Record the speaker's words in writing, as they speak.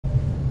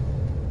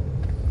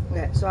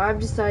Alright, so I've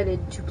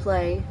decided to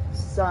play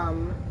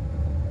some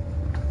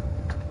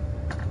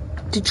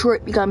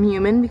Detroit Become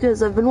Human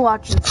because I've been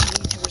watching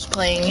some YouTubers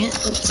playing it.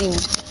 It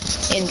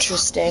seemed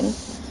interesting.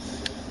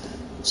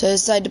 So I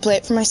decided to play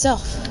it for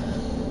myself.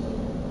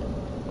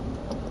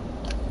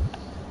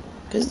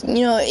 Because,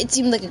 you know, it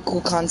seemed like a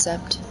cool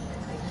concept.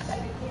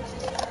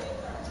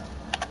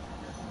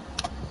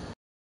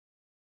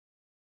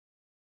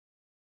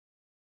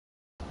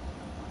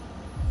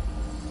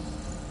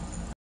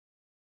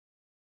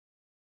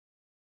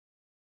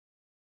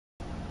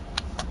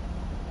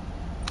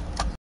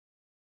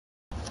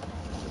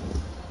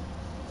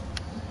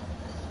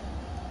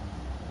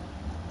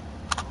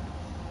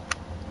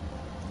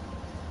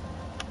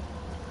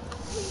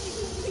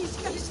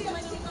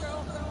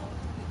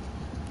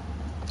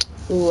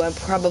 Ooh, I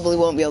probably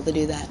won't be able to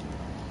do that.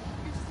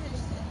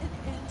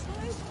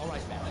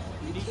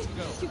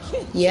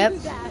 Yep.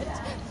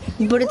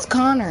 But it's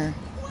Connor.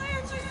 Why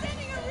aren't you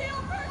sending a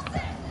real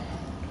person?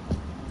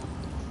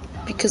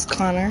 Because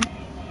Connor.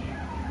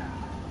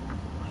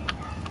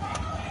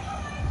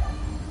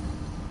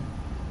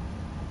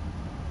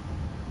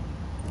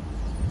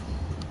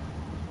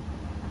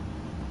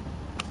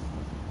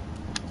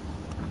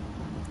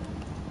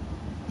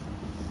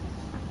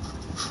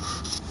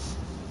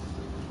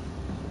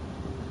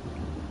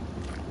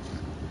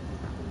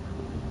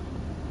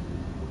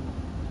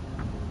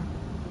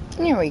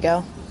 Here we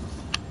go.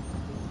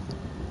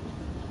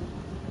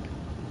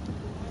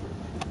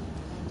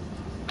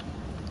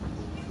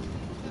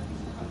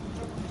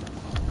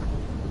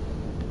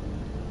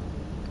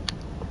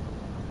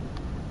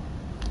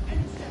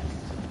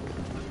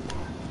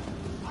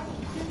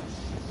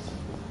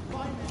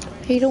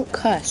 Hey, don't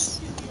cuss.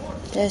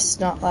 That's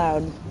not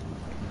loud.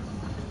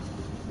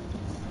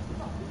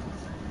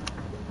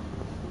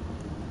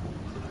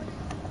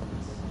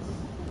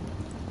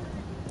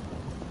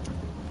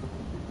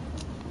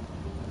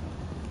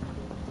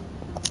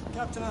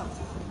 Captain Allen,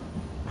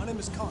 my name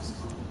is Connor.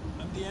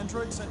 I'm the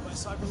android sent by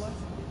CyberLife.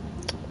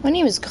 My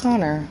name is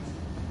Connor.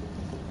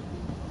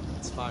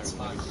 It's fine.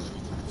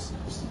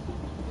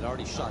 It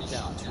already shot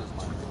down 2 of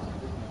mine.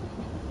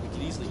 We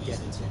could easily get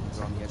it.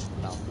 We're on the edge of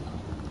the balcony.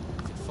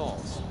 If it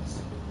falls,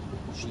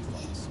 she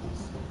falls.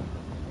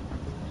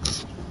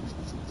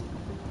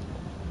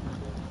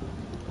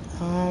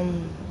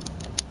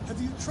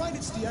 Have you tried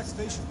its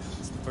deactivation?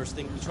 It's the first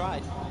thing we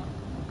tried.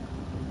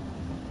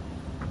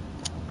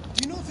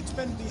 Do you know if it's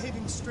been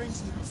behaving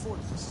strangely before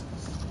this?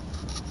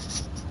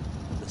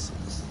 Listen,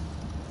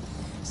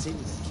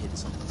 saving the kid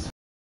is on the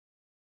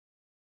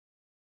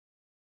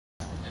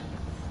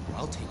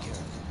I'll take care of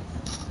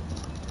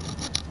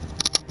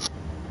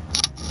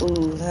it.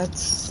 Ooh,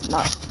 that's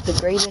not the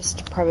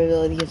greatest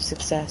probability of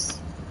success.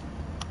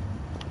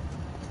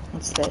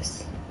 What's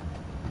this?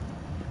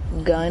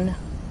 Gun.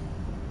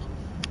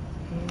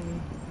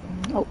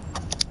 Oh.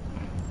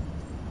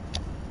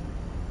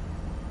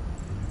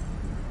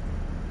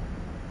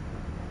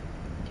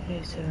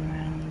 Okay, 7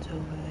 rounds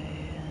over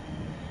there.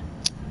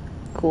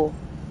 Cool.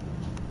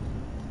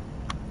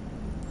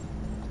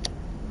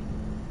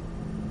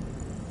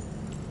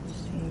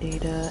 Listing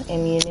data,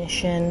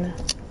 ammunition,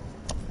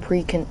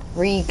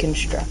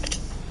 reconstruct.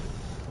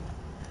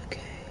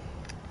 Okay.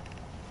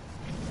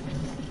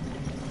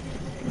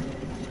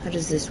 How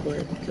does this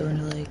work? Go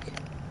into like...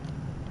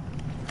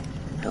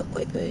 Oh,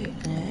 wait.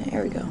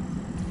 There we go.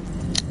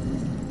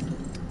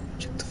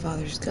 Check the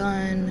father's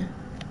gun.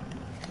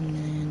 And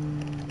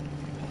then...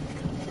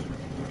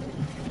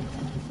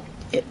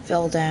 It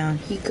fell down.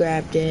 He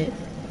grabbed it.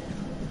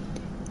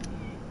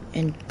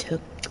 And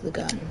took the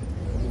gun.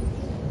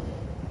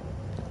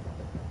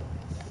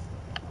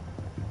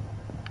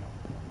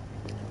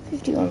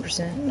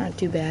 %, not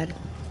too bad.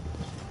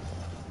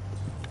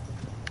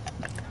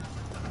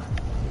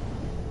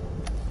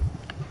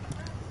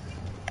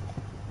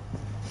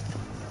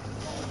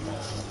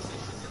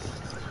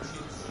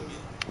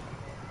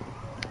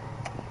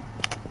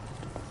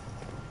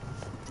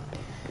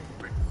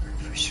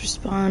 First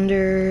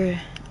responder.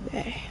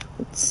 Okay,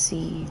 let's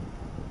see.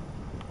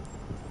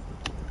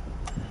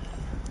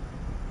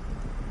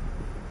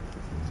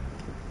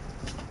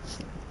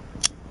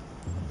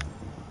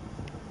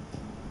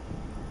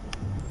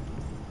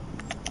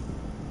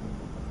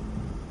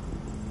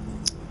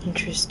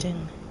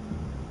 Interesting.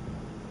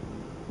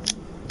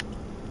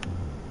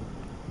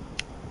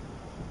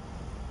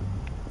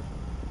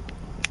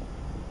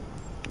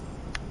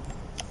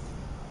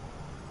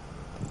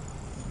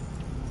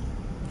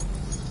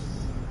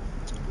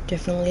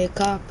 Definitely a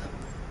cop.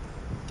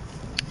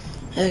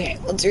 Okay,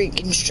 let's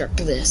reconstruct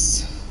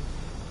this.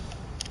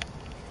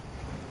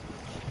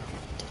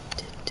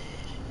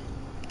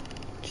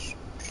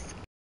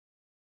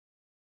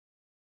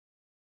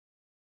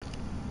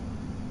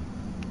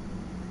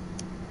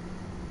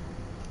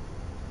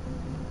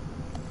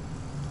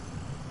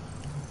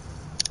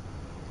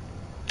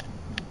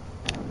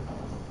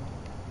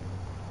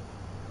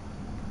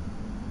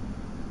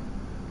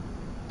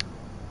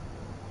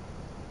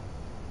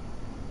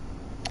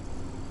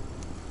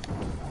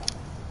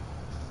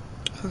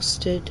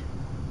 Hosted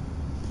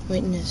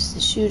Witness the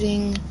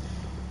shooting.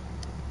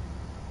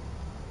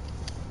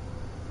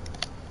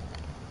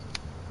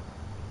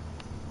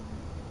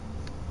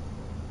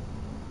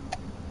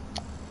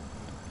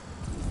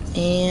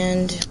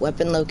 And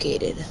weapon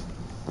located.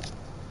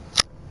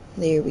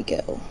 There we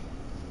go.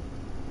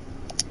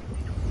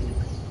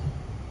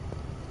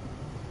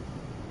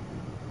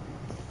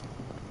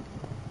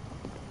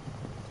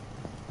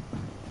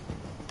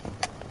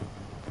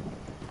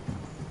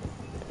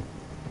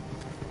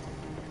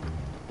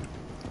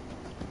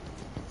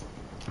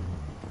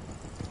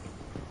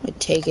 I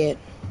take it.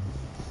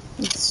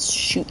 Let's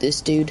shoot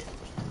this dude.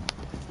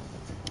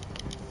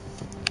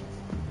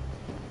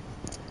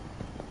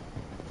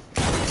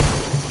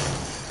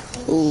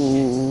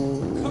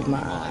 Ooh,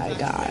 my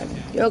God.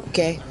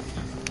 Okay.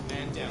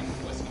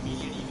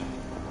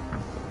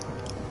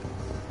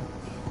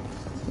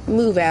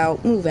 Move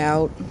out, move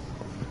out.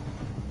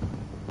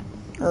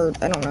 Or,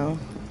 I don't know.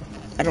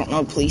 I don't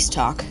know police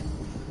talk.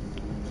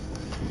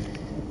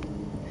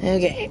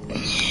 Okay.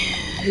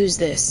 Who's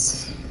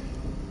this?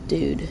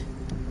 Dude.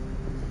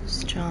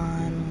 It's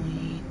John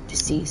Lee,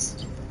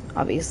 deceased.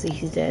 Obviously,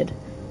 he's dead.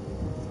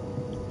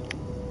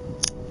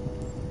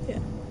 Yeah,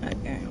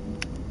 okay.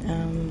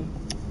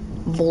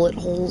 Bullet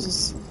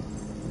holes.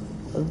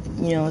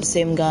 You know,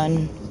 same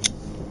gun.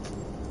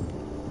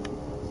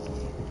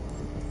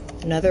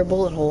 Another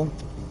bullet hole.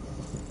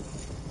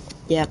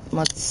 Yep,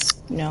 let's,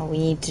 you know, we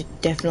need to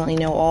definitely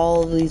know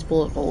all of these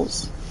bullet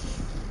holes.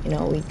 You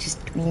know, we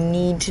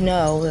need to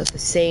know that the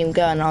same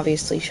gun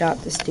obviously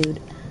shot this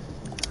dude.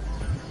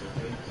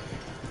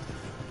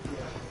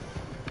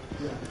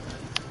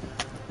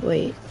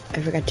 Wait,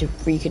 I forgot to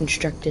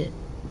reconstruct it.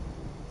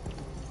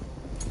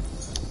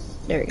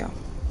 There we go.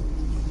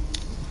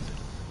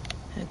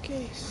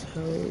 Okay, so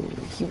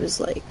he was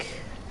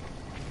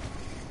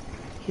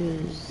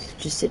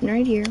just sitting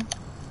right here.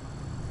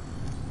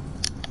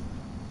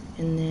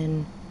 And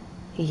then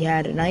he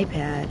had an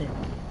iPad,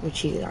 which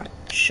he got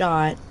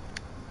shot.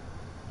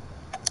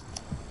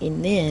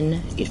 And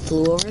then it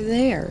flew over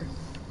there.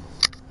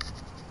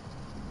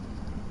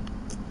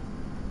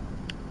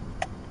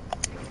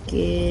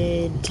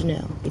 Good to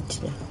know. Good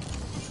to know.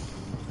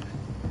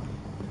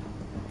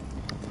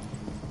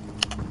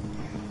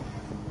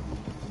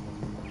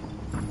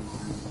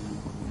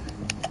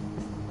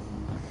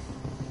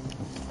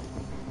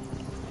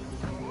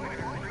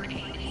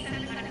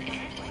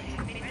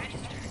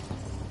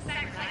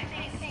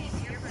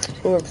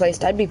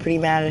 Replaced. I'd be pretty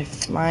mad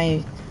if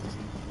my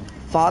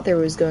father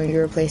was going to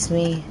replace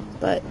me,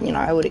 but you know,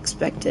 I would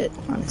expect it,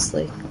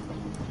 honestly.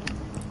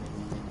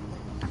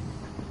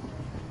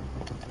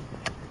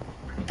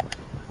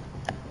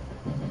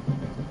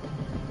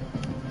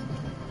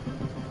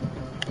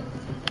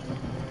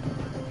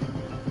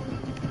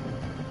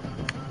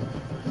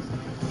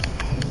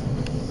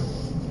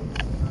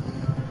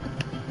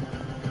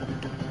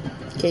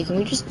 Okay, can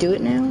we just do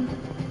it now?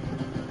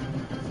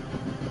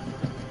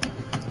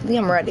 I think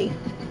I'm ready.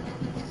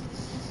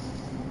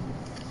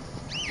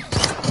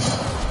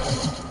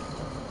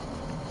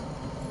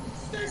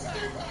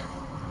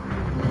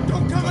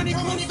 Don't come any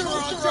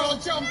closer or I'll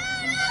jump.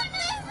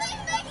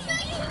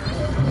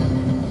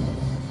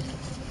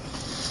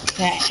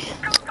 Okay.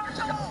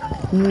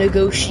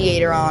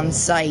 Negotiator on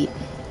site.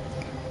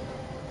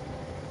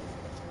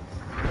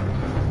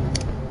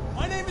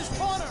 My name is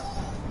Connor.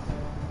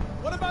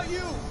 What about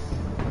you?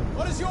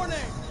 What is your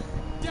name?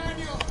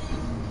 Daniel.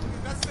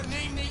 That's the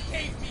name they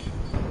gave me.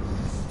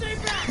 Stay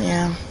back!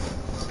 Yeah,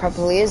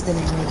 probably is the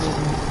name they gave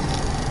me.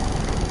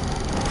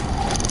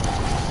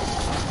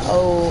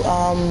 Oh,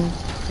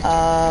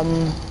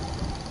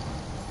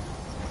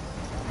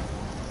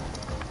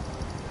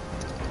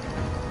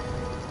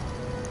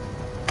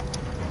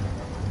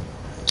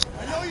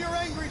 I know you're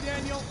angry,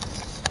 Daniel.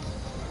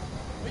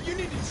 But you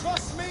need to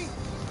trust me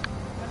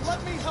and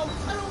let me help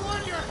you. I don't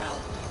want your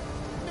help.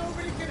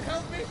 Nobody can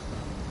help me.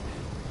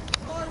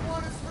 All I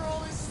want is for all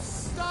this to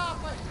stop.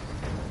 I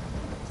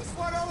just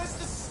want all this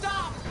to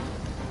stop.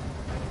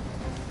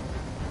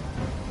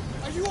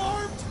 Are you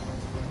armed?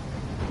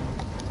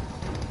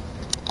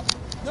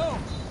 No.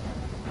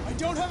 I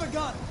don't have a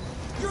gun.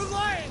 You're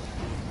lying.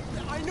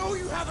 I know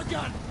you have a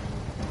gun.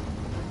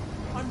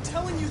 I'm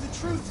telling you the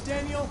truth,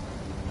 Daniel.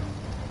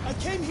 I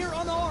came here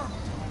unarmed.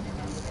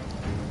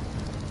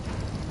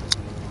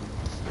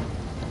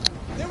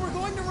 They were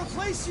going to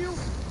replace you,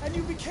 and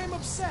you became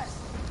upset.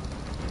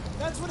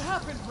 That's what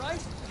happened, right?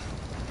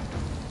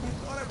 I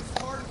thought I was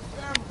part of the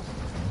family.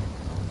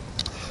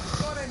 I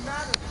thought I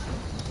mattered.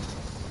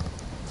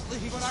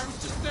 Please. But I was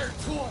just their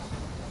tool.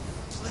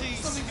 Please.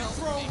 Something to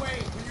throw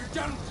away when you're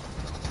done with it.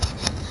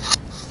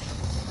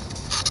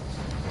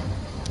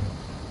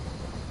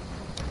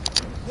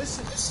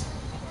 Listen.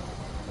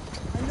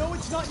 I know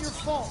it's not your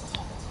fault.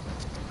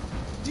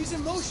 These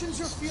emotions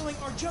you're feeling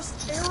are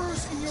just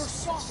errors in your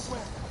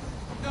software.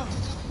 No.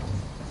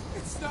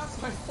 It's not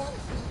my fault.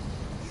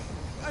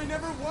 I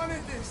never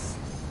wanted this.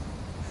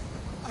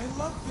 I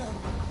love them.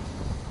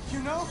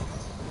 You know?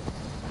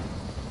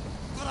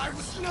 But I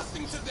was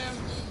nothing to them.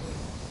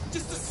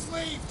 Just a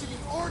slave to be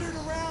ordered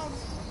around.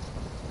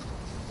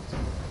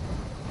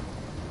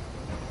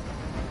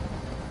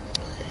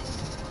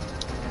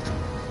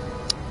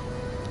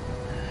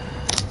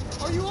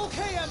 Are you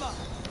okay, Emma?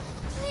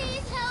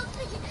 Please help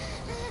me.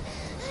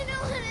 I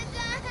don't want to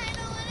die. I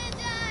don't want to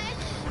die.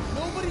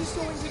 Nobody's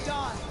going to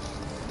die.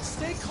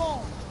 Stay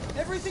calm.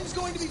 Everything's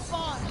going to be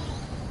fine.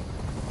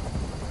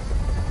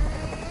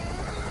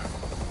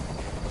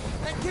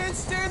 I can't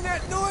stand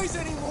that noise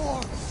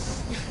anymore.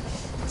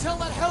 Tell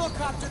that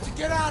helicopter to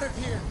get out of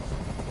here.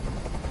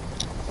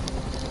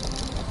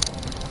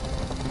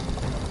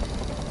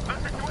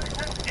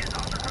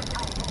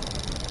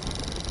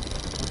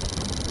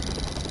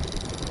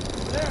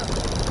 There.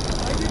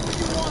 I did what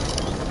you wanted.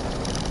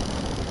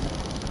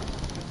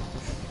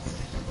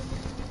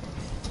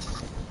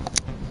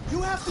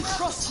 You have to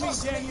trust me,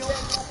 Daniel.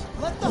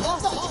 Let the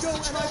hostage go,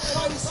 and I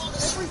promise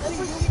everything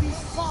will be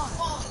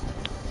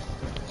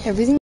fine.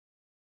 Everything.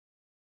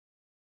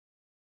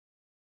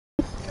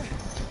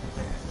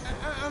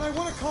 And I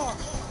want a car.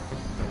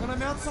 When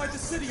I'm outside the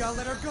city, I'll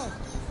let her go.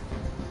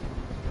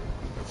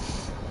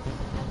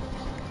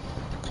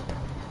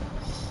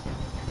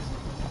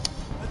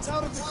 That's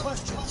out of the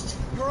question.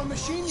 You're a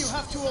machine you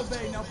have to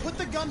obey. Now put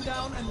the gun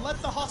down and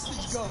let the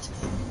hostage go.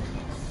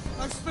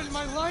 I've spent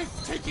my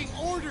life taking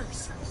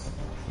orders.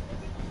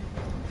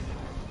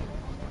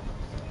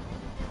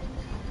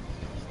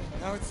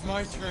 Now it's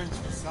my turn to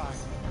decide.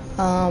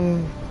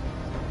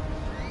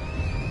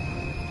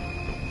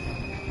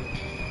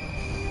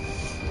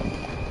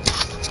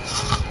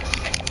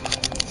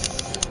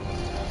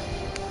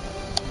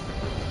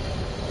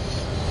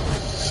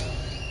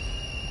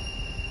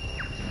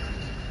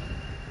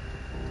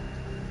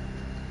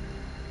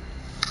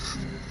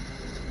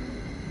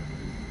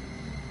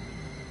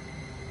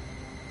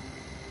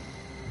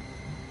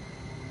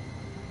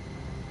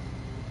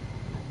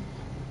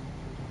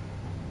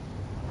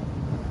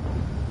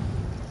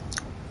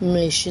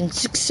 Mission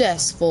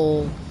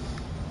successful.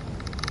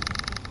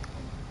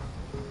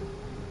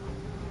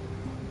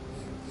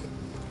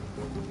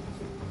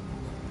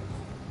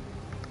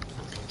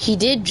 He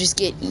did just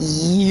get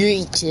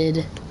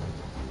yeeted.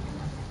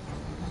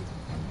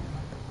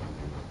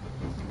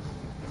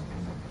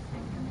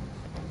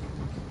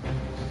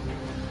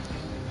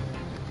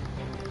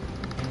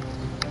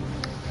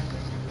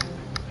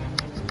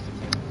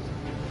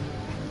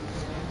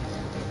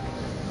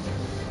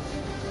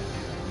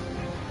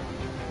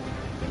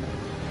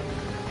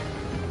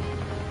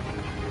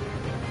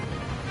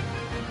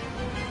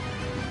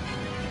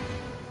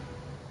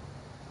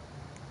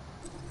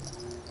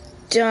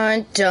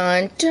 Dun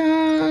dun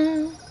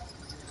dun.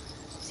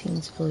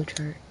 Scenes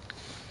flowchart.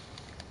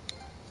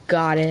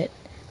 Got it.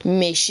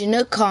 Mission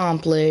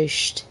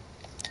accomplished.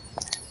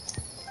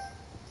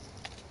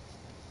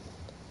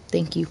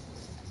 Thank you.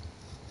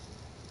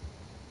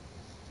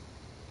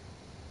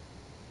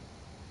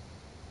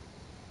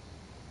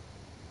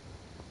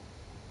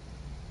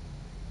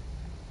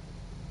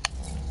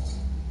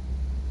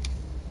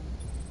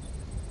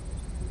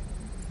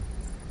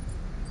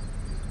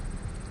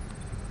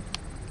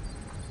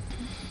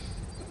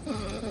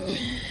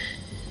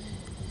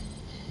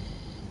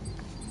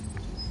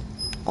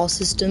 All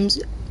systems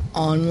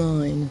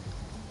online.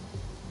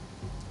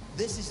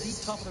 This is the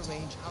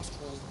top-of-the-range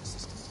household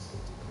assistant.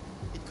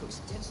 It cooks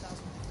 10,000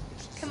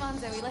 dishes. Come on,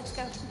 Zoe, let's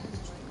go.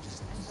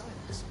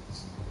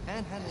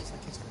 And handles the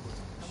kitchen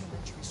at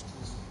elementary school.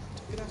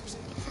 Good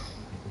afternoon.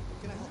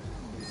 Can I help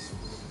you?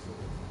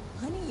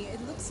 Honey,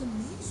 it looks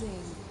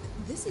amazing.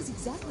 This is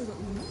exactly what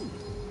we need.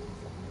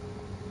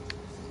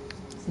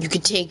 You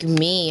could take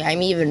me.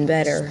 I'm even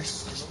better.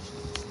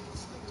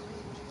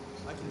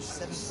 I can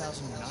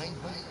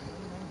 $7,999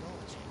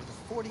 with a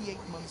 48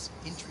 months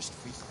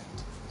interest-free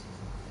credit.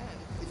 And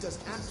it does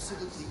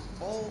absolutely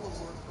all the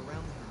work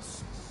around the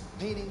house.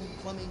 Painting,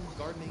 plumbing,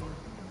 gardening,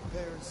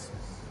 repairs.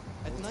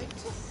 At night,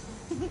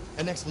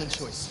 an excellent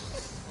choice.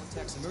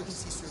 Contacts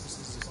emergency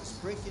services if there's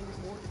a break-in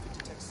or if it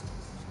detects...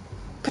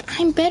 But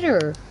I'm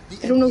better.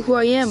 I don't know who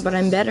I am, but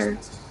I'm better.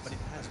 But it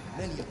has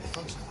many other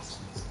functions.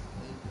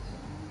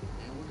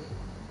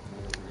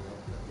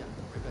 Yeah,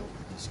 right back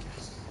here, this guy.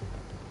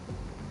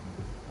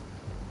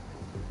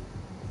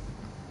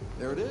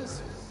 There it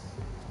is.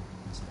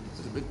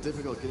 It's a bit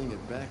difficult getting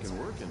it back and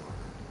working.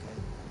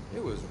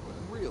 It was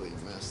really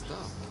messed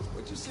up.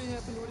 What'd you say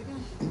happened to it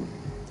again?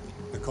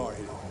 The car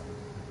hit it.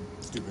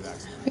 Stupid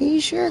accident. Are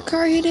you sure a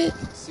car hit it?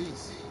 See.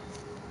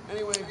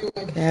 Anyway,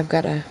 Okay, I've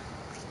gotta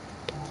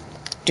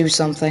do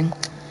something.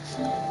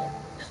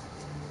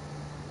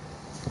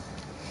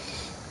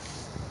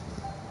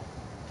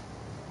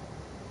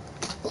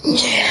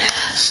 Yeah.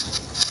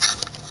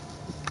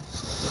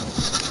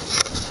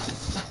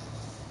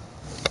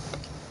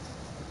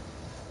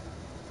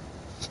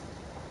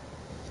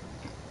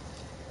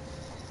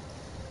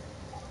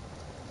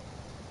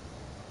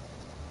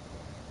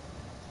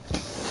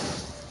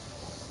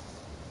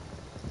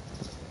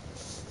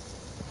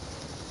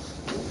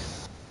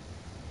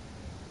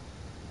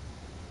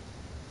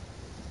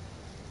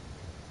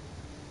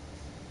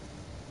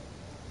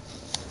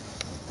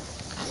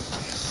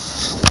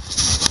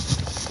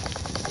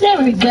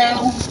 There we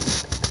go.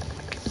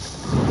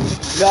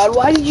 God,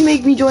 why did you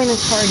make me join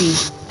this party?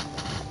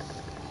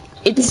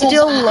 It's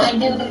still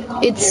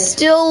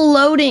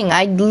loading.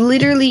 I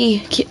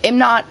literally am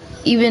not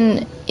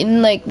even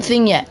in like the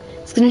thing yet.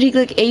 It's gonna take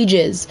like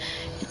ages.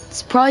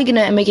 It's probably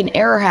gonna make an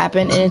error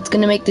happen, and it's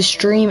gonna make the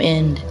stream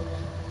end.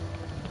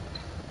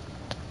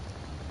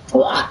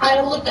 Well, I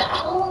don't look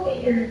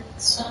at your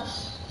stuff.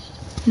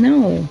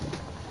 No.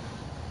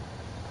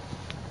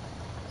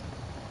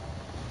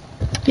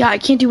 Yeah, I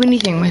can't do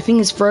anything. My thing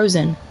is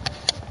frozen.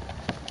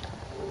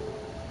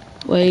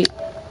 Wait.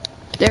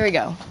 There we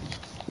go.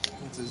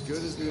 It's as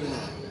good as new now,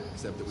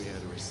 except that we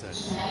had to reset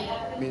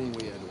it. Meaning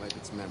we had to wipe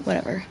its memory.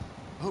 Whatever.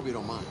 I hope you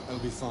don't mind.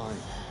 That'll be fine.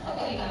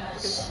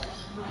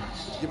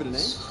 Give it a name?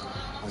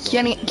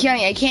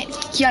 Kiani, I can't.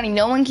 Kiani,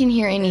 no one can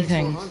hear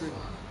anything. 400.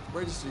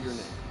 Register your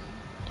name.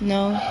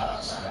 No.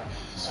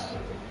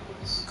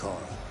 Carl.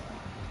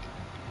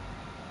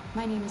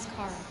 My name is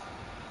Kara.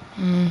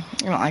 I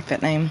don't like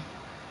that name.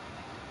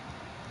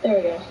 There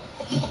we go.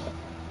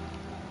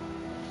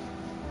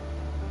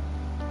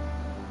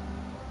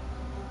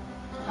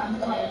 I'm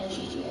playing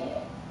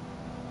GTA.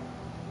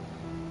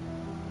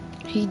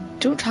 Hey,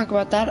 don't talk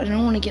about that. I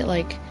don't want to get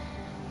like,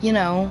 you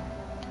know,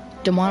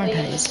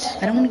 demonetized.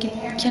 I don't want to get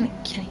Kiani.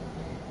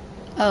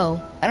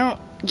 Oh, I don't.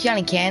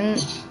 Kiani can.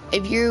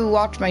 If you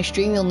watch my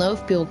stream, you'll know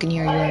if people can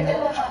hear you. Or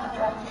not.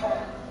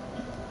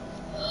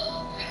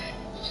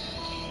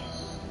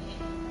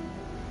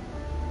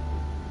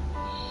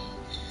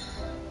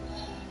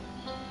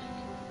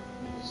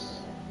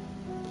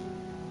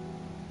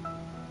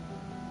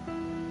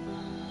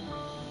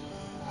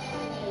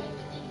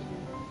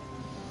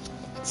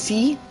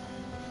 See?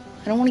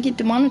 I don't want to get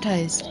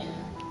demonetized.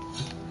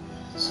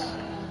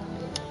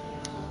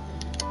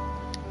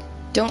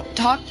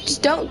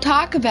 Just don't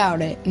talk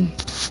about it.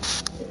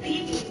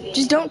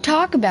 Just don't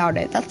talk about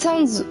it. That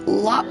sounds a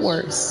lot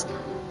worse.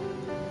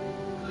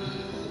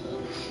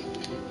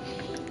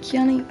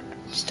 Kiani,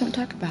 just don't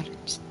talk about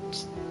it.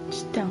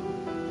 Just don't.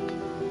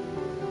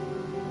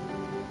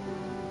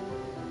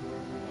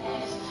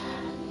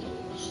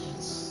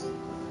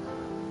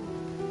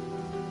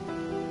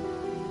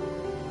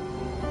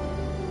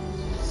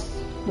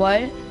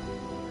 What?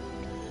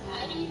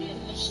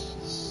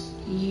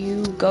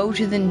 You go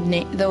to the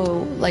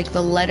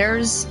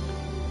letters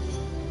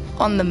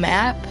on the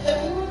map.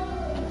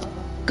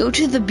 Go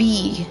to the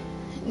B,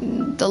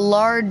 the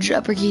large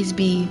uppercase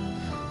B.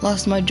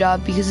 Lost my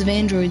job because of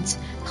androids.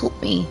 Help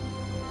me.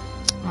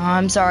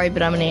 I'm sorry,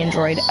 but I'm an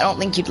android. I don't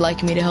think you'd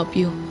like me to help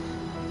you.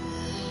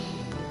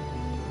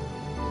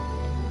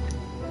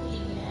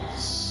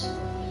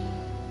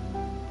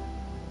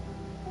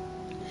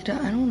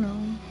 I don't know.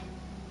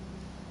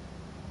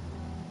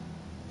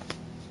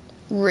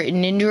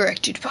 Written and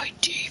directed by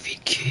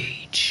David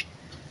Cage.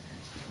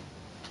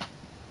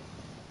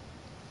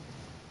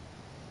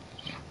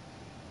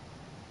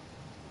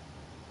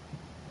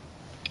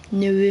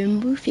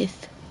 November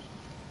 5th,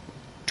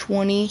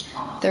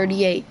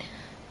 2038.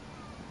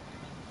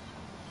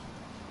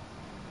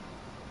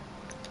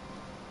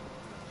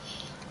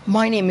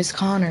 My name is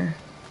Connor.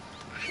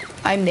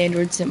 I'm the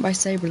android sent by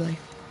Cyberlife.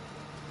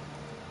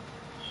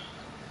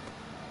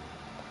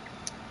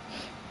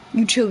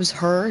 You chose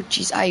her?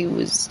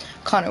 Jeez,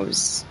 Connor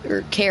was,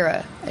 or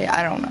Kara,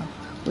 I don't know,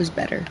 was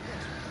better.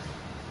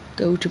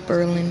 Go to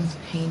Berlin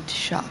Paint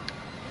Shop.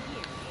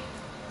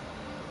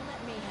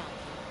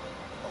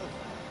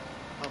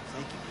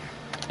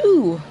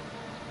 Ooh.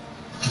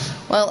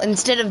 Well,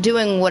 instead of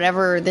doing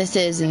whatever this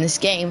is in this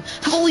game,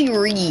 how about we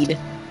read?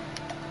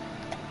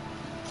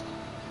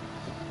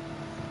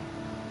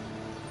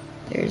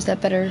 Is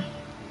that better?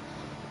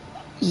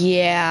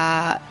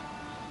 Yeah.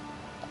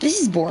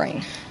 This is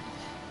boring.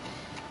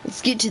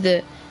 Let's get to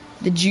the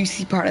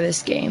juicy part of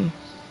this game.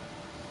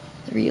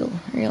 The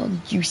real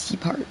juicy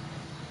part.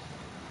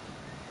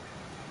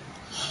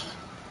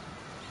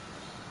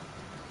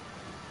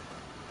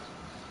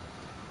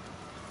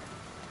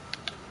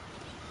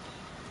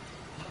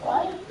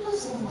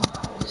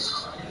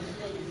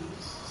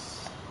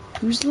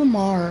 Who's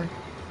Lamar?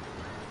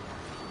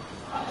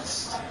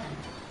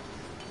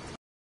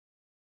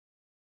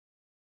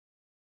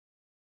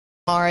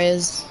 Lamar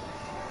is.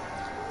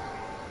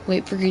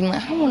 Wait for green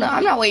light.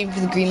 I'm not waiting for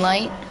the green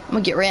light. I'm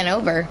gonna get ran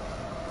over.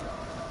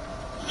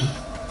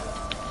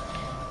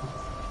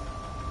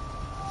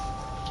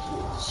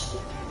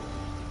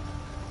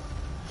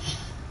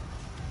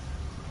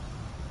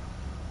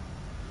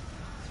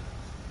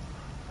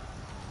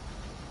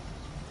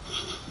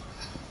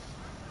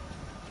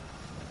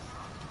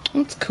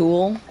 That's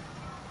cool.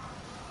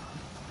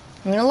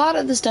 I mean, a lot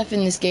of the stuff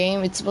in this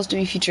game, it's supposed to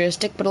be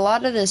futuristic, but a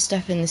lot of the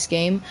stuff in this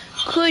game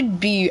could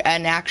be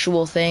an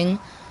actual thing.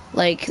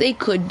 Like, they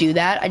could do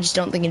that. I just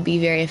don't think it'd be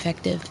very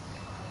effective.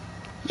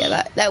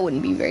 Yeah, that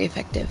wouldn't be very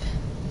effective.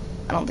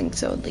 I don't think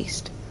so, at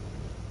least.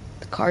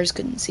 The cars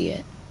couldn't see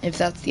it, if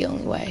that's the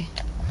only way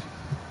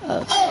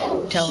of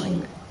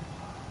telling.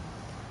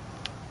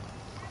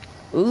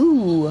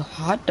 Ooh,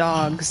 hot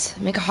dogs.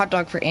 Make a hot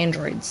dog for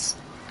androids.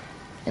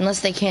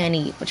 Unless they can't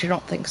eat, which I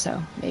don't think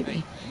so.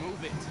 Maybe.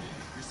 Move it.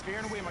 You're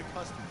scaring away my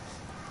customers.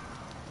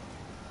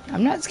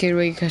 I'm not scared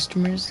away your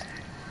customers.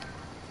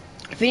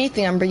 If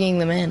anything, I'm bringing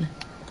them in.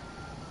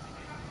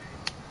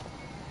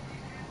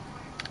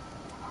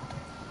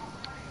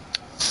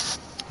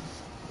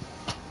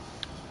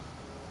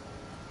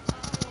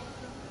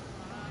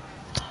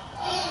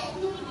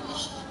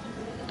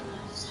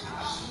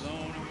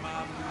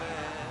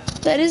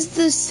 That is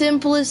the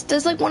simplest.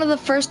 That's like one of the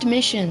first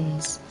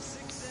missions.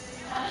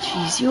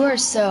 Jeez, you are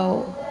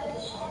so.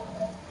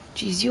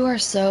 Jeez, you are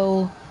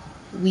so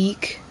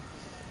weak.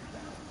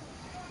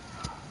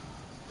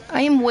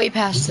 I am way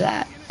past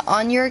that.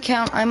 On your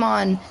account, I'm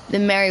on the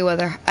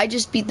Merryweather. I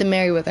just beat the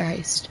Merryweather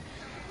heist.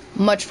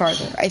 Much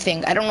farther, I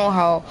think. I don't know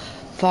how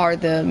far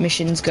the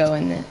missions go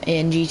in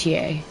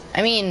GTA.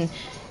 I mean,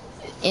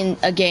 in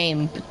a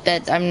game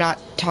that I'm not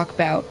talking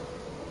about.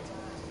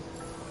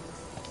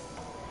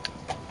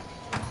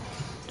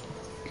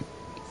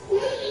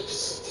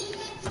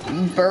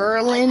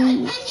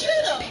 Berlin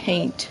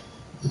paint.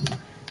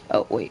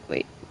 Oh,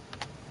 wait.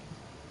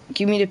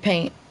 Give me the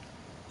paint.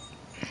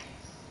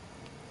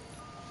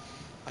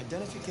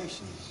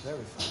 Identification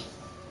verified.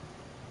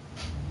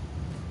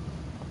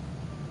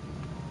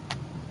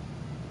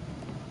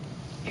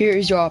 Here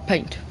is your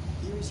paint.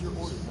 Here is your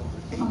order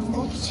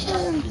number 8.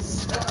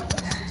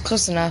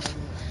 Close enough.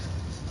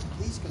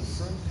 Please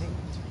confirm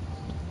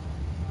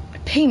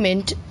payment.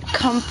 Payment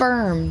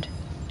confirmed.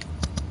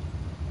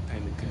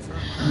 Payment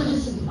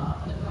confirmed.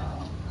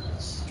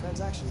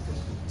 Transaction complete.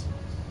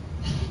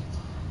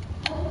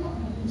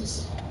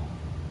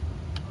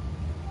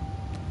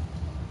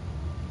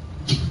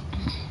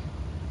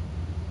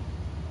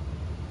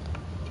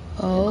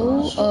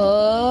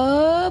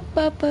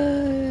 Up.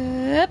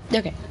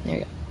 Okay, there we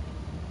go.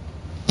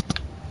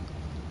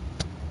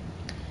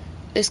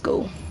 Let's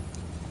go.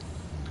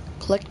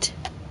 Collect.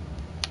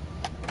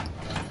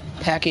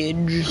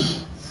 Package.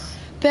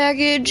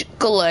 Package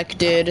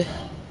collected.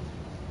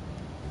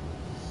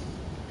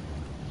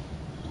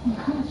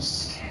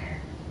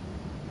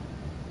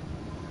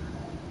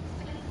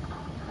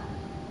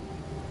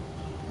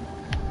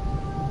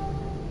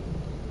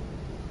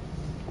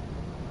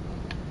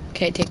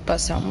 Okay, take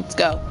bus home. Let's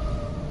go.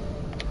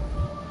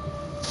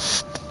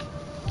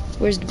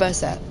 Where's the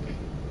bus at?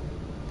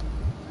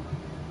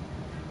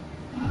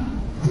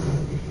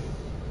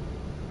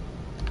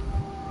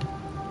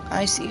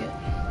 I see it.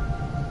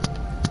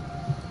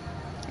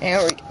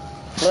 There we go.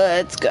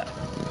 Let's go.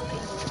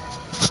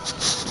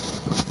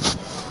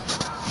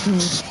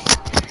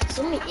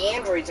 So many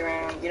androids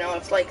around, you know,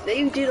 if like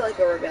they did like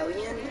a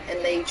rebellion and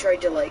they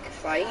tried to like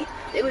fight,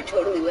 they would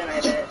totally win,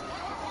 I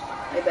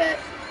bet.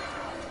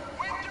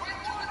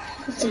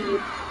 So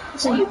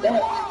you bet.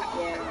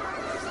 Yeah.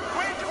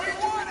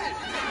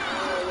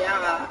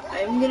 Yeah,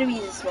 I'm gonna be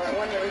the smart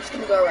one and I'm just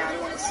gonna go around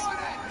this.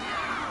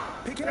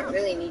 I don't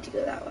really need to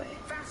go that way.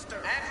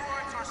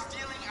 Androids are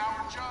stealing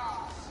our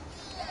jobs.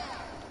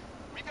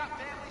 We got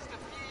families to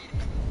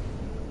feed.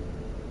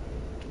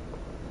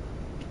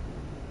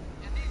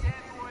 And these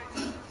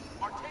androids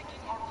are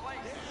taking our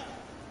place.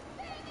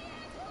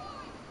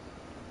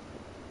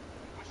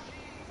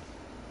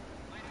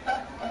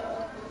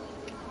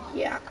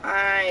 Yeah,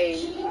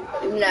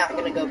 I'm not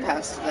gonna go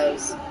past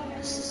those.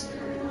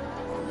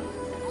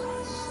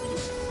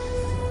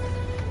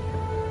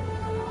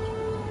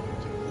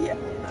 Yeah,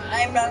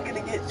 I'm not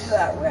gonna get to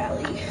that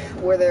rally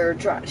where they're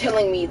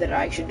telling me that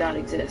I should not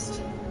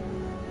exist.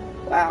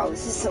 Wow,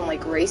 this is some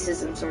like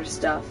racism sort of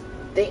stuff.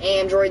 The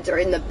androids are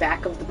in the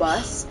back of the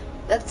bus.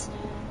 That's,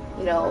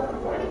 you know,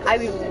 I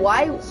mean,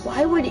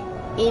 why would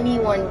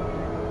anyone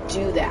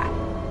do that?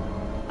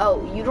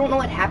 Oh, you don't know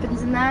what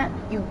happens in that?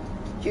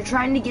 You're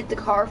trying to get the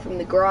car from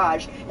the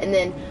garage, and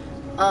then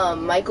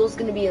Michael's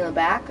gonna be in the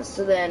back.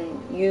 So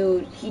then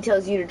he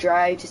tells you to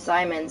drive to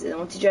Simon's, and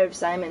once you drive to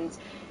Simon's,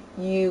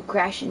 you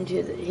crash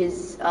into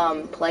his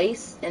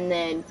place, and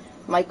then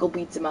Michael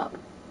beats Simon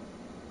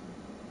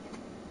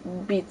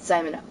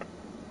up,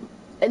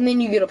 and then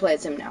you get to play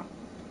as him now.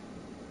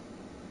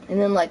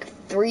 And then like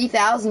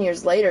 3,000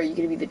 years later, you're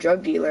gonna be the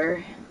drug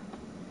dealer,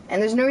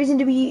 and there's no reason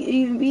to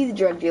even be the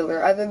drug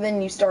dealer other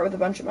than you start with a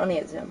bunch of money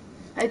as him,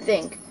 I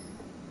think.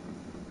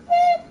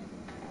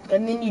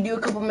 And then you do a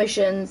couple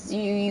missions,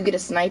 you get a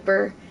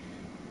sniper,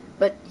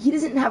 but he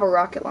doesn't have a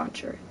rocket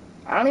launcher.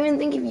 I don't even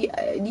think do you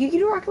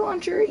get a rocket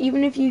launcher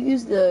even if you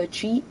use the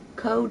cheat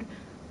code,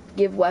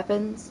 give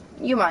weapons?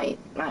 You might.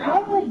 I don't know.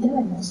 How am I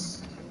doing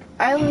this?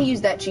 I only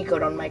use that cheat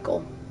code on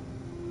Michael.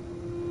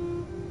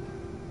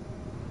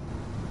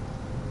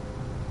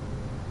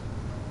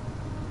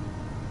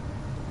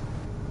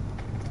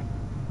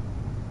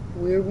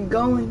 Where are we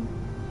going?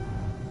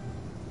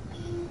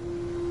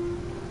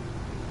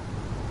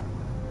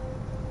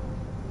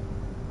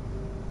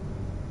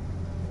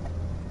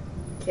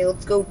 Okay,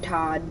 let's go,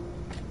 Todd.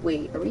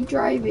 Wait, are we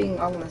driving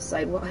on the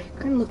sidewalk? It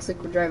kind of looks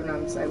like we're driving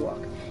on the sidewalk.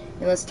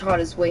 Unless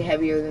Todd is way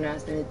heavier than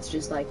us, and it's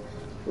just like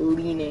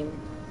leaning.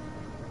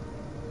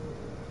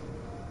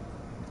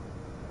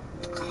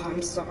 Oh,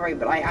 I'm sorry,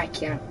 but I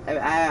can't.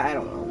 I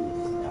don't know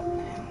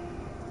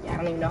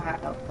don't even know how.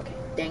 Oh, okay.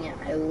 Dang it!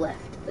 I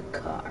left the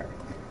car.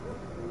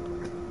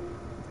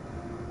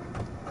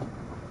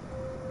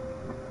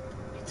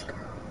 It's a girl.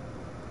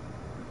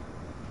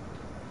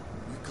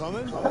 You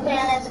coming? Okay,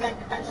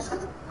 I'm just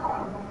gonna.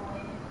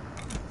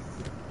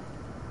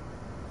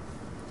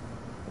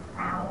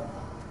 Ow.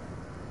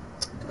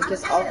 I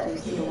guess I'll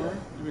close the door.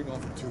 You've been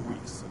gone for 2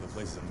 weeks, and the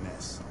place is a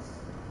mess.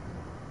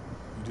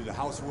 You do the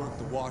housework,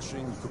 the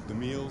washing, you cook the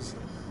meals,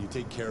 and you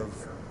take care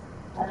of...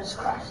 I just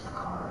crashed the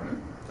car.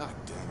 God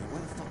damn it,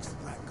 where the fuck's the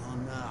black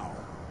gone now?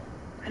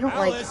 I don't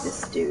like Alice!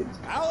 this dude.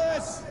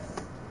 Alice!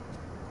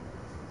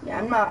 Yeah,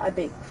 I'm not a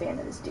big fan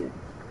of this dude.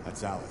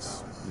 That's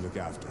Alice. You look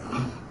after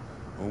her.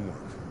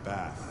 Homework,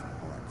 bath,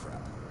 all that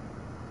crap.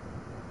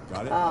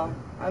 Got it?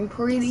 I'm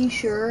pretty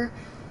sure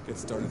Get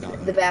started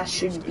out. the bath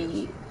should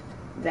be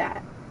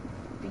that.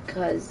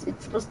 Because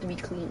it's supposed to be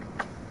clean,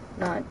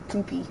 not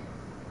poopy.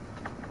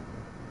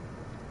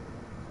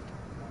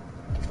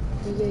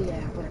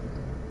 Yeah, whatever.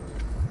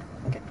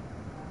 Okay.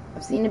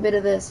 I've seen a bit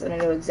of this, and I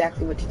know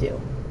exactly what to do.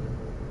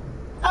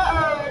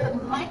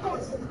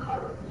 Michael's in the car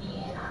with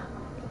me.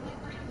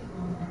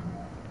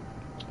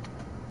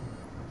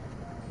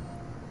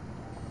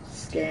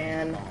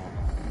 Scan.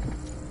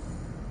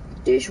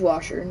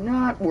 Dishwasher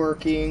not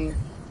working.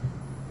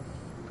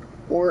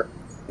 Or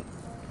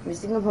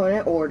missing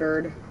component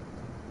ordered.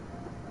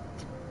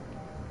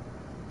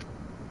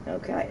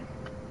 Okay.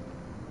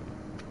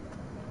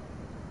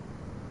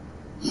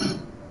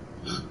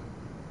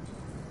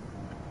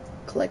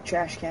 Collect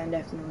trash can,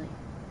 definitely.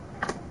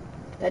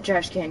 That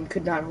trash can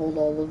could not hold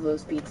all of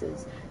those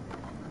pizzas.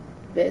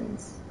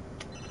 Bins.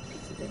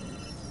 Pizza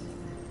bins.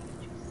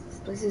 This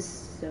place is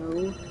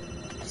so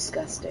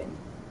disgusting.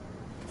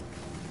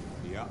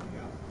 Yeah.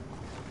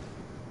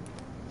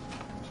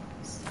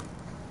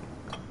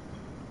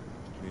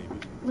 Maybe.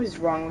 What is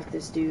wrong with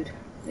this dude?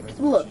 Like,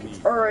 look,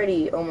 it's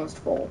already almost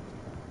full.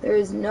 There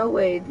is no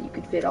way that you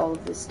could fit all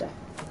of this stuff.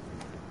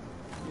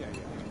 Yeah.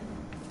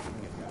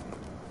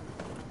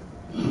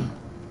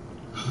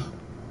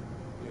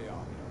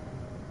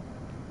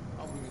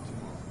 I'll bring it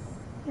tomorrow.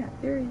 Yeah,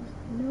 there is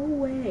no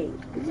way.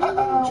 This isn't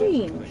gonna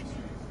change.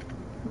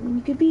 I mean,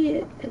 you could be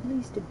at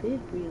least a bit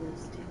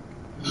realistic.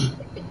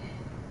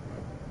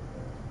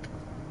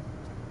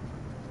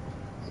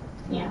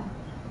 Yeah.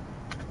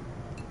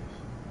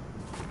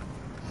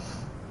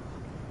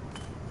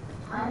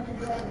 I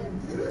could rather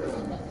do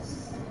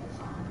this.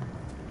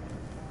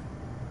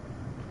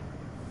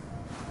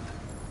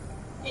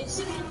 It's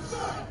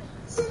outside.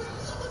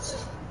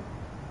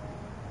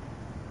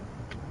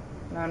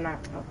 No, I'm not.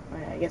 Oh,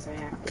 I guess I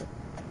have to.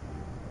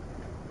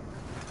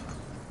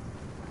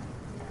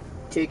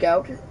 Take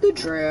out the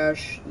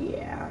trash.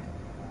 Yeah.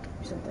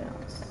 Or something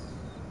else.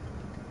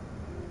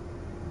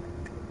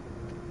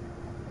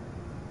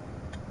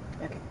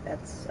 Okay,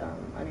 that's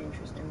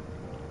uninteresting.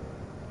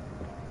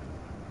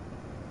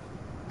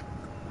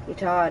 Hey,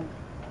 Todd.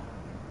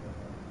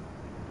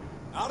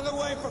 Out of the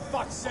way, for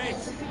fuck's sake!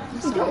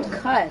 You don't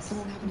cuss.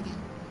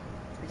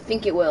 I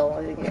think it will.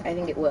 I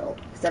think it will.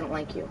 Because I don't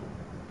like you.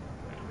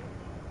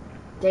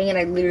 Dang it,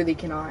 I literally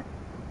cannot.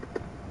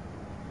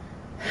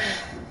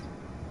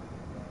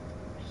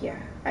 Yeah,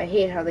 I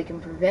hate how they can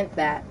prevent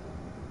that.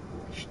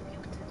 They should be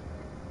able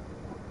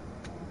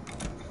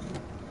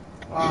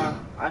to.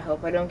 I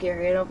hope I don't get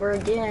ran over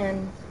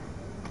again.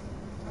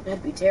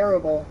 That'd be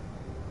terrible.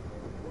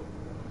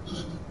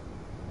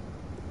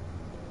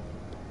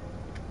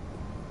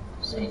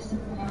 Say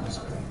something else.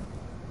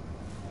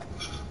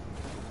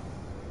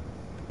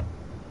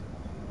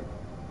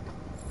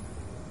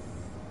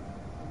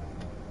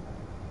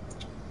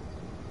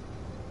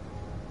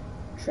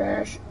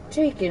 Trash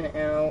taken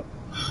out.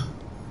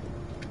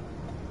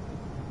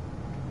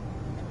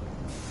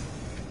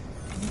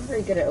 I'm not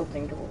very good at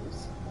opening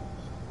doors.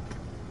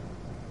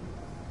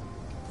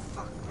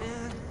 Fuck,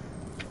 man.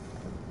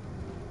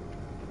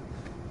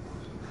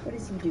 What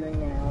is he doing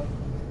now?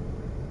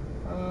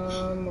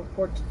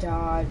 Report to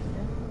Todd.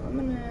 No, I'm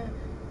gonna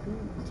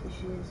clean the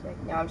dishes.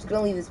 No, I'm just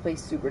gonna leave this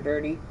place super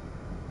dirty.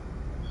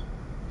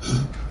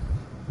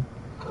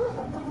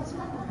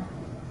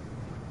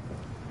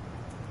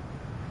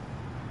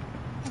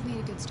 I've made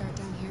a good start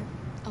down here.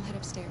 I'll head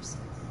upstairs.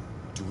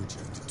 Do what you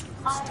have to do.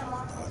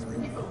 Stop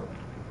bothering me.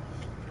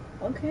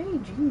 Okay,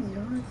 geez, you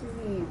don't have to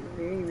be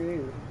very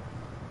rude.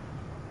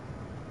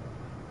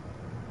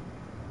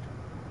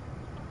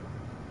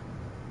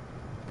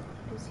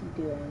 What is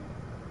he doing?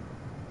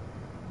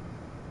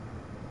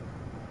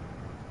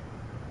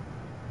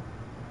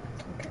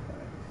 Okay.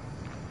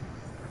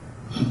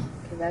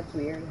 Okay, that's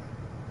weird.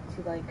 Is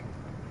he like...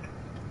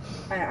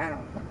 I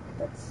don't know.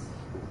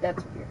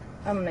 That's weird.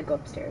 I'm gonna go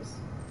upstairs.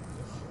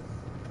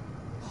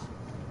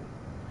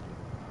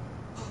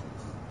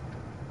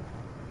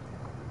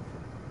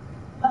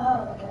 Oh,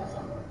 I guess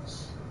that works.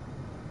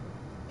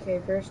 Okay,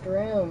 first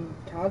room.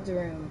 Todd's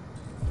room.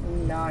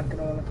 I'm not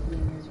gonna want to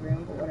clean his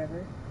room, but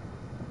whatever.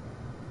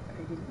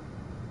 I didn't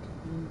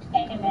mean to.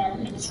 Hey,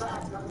 man, it's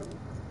right.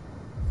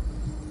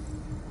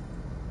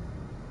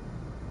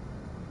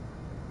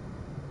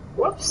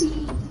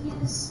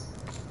 Whoopsies.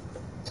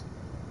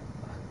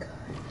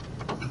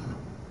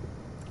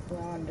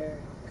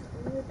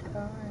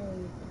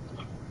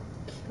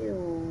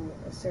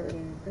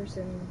 certain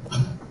person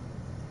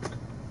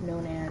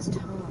known as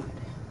Todd.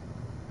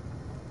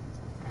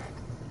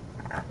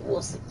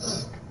 We'll see.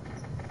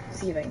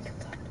 See if I can kill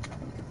Todd.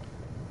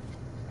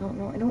 I don't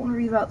know. I don't want to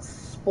read about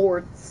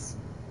sports.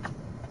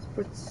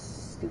 Sports is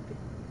stupid.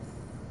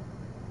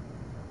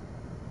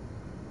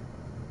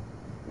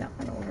 No,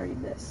 I don't want to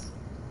read this.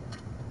 I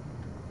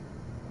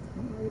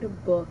don't want to read a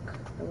book.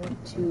 I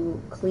want to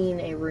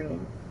clean a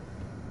room.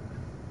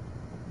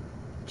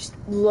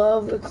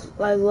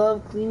 I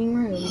love cleaning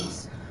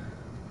rooms.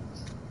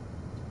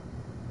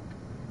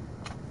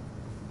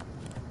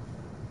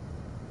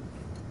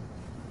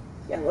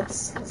 Yeah,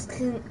 let's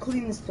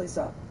clean this place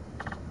up.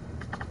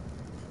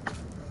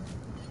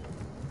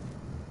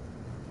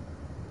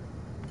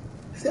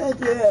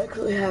 Sadly, I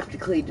actually have to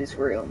clean this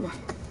room.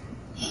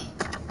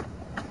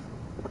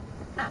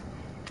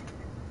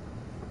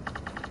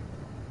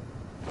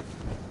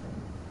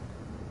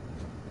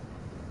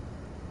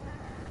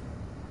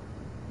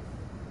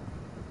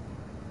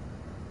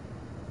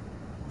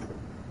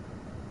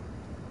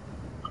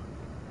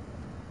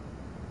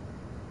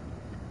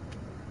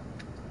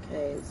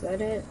 Okay, is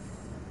that it?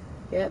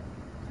 Yep.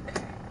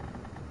 Okay.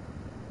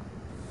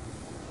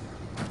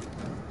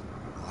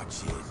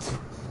 Watch it.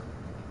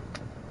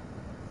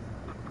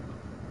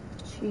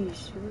 Jeez,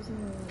 she wasn't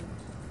alone.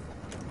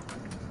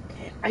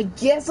 Okay, I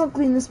guess I'll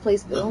clean this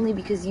place, but only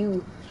because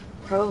you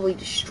probably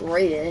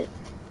destroyed it.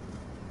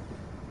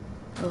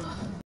 Ugh.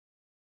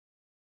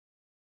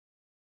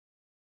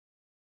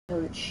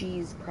 So that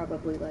she's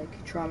probably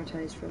like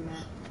traumatized from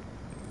that.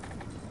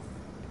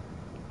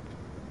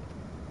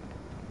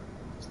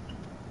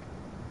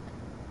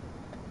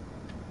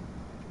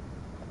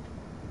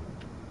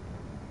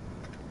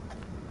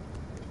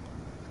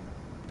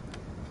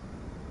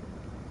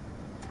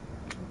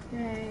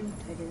 Okay,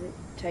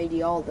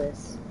 tidy all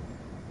this.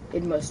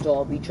 It must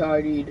all be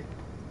tidied.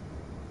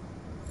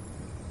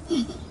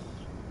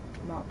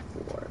 Mop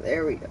floor.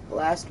 There we go.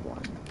 Last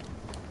one.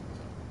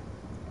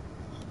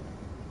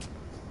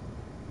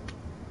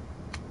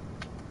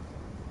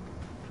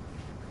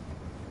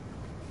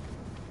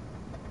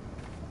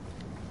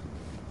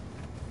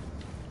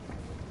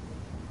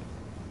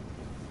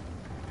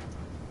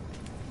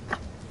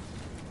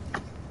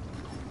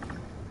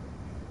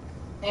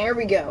 There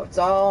we go. It's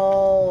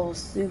all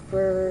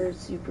super,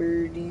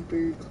 super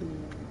duper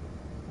clean.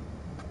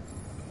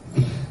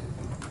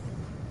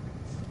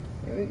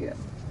 There we go.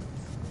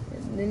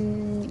 And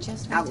then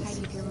Just Alice.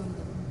 tidy your room.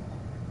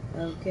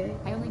 Okay.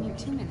 I only need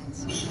 2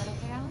 minutes. Is that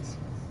okay, Alice?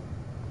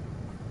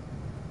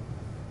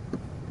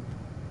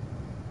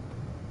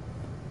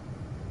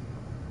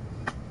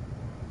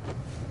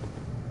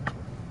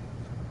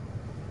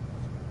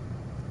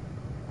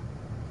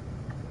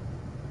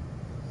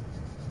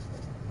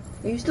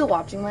 Are you still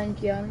watching mine,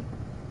 Kiani?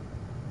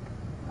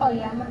 Oh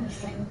yeah, I'm on the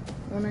stream.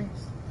 Oh, nice.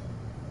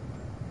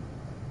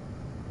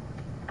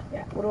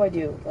 Yeah, what do I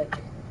do? Like,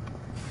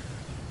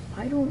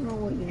 I don't know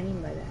what you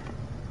mean by that.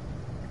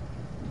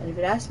 And if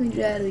it asks me to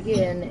do that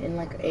again in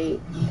like a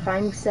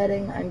time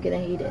setting, I'm gonna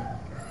hate it.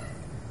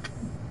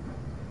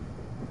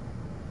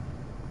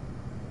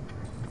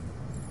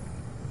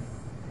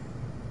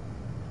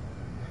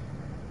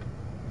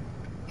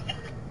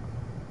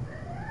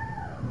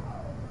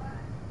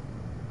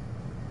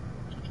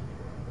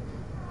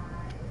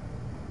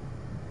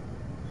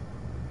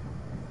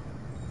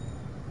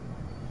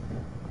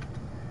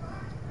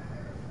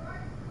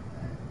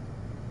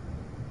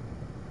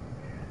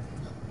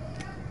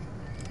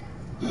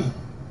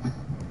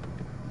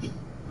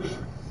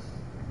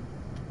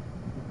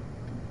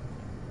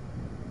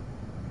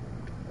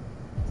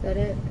 Is that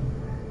it?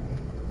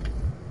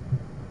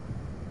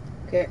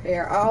 Okay,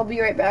 here, I'll be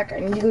right back.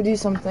 I need to go do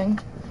something.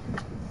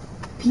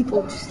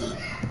 People just...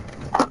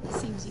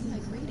 Seems you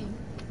like reading.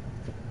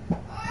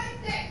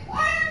 Isaac,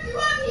 why aren't you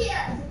up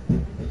here?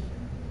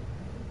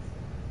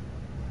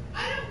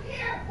 I don't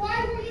care.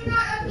 Why were you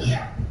not up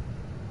here?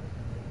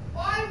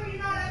 Why were you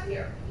not up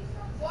here?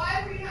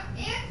 Why were you not?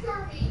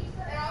 Answer me,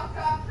 and I'll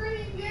stop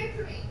screaming. You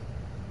answer me.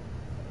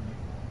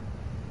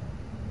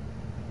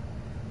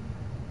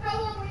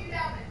 How long were you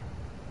down there?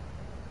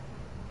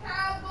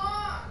 How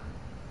long?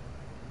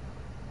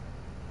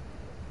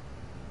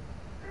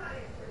 You're not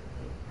answering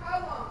me. How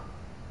long?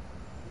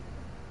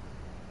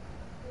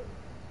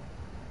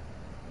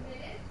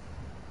 Minutes?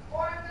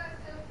 Or I'm gonna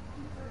still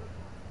keep screaming.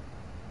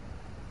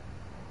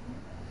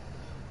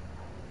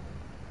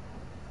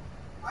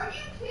 Are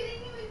you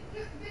kidding me?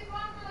 We've been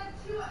gone for like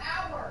 2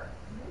 hours.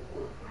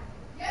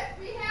 Yes,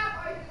 we have.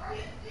 Are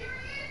you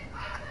serious?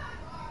 I'm not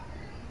lost.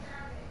 You're gonna be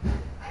drowning.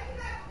 I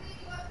cannot believe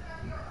you left me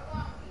up here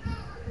alone. You know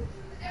the room just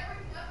chews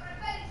everything up, and I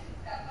bet it chews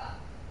stuff up.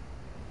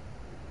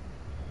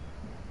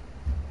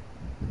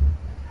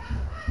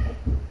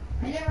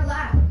 I never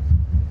laughed.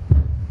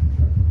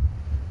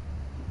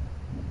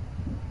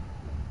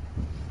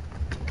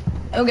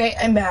 Okay,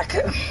 I'm back.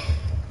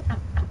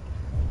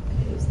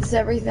 Is this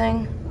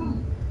everything?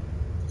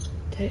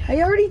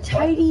 I already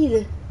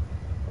tidied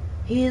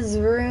his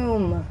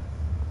room.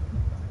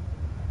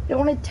 I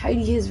don't want to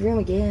tidy his room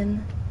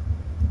again.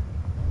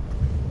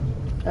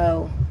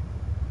 Oh.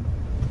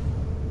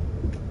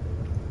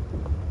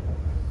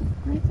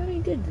 I thought I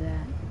did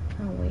that.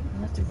 Oh, wait.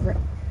 I'll have to...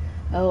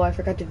 Oh, I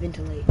forgot to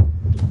ventilate.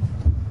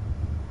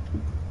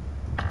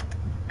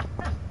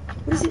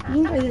 What does it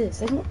mean by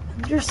this? I don't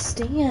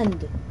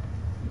understand.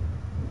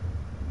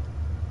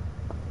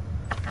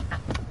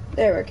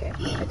 There, okay.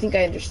 I think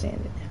I understand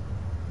it now.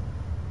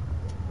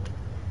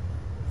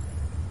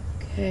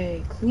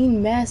 Okay,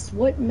 clean mess.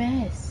 What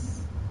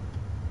mess?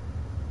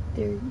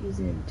 There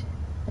isn't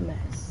a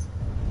mess.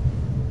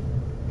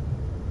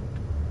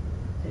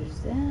 There's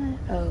that.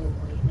 Oh,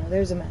 wait, no,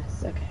 there's a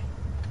mess. Okay.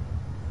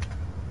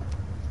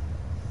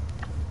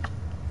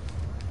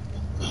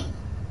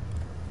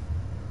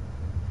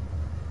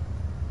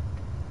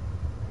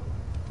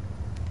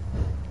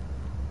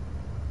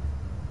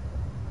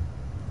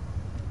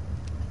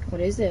 What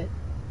is it?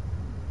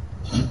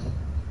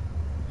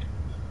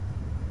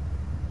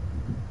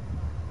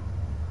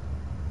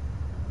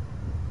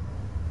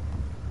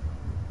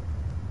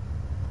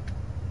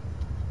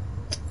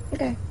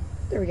 Okay,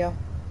 there we go.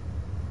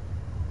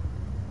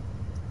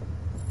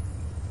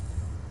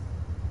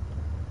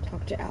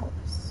 Talk to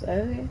Alice.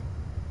 Okay.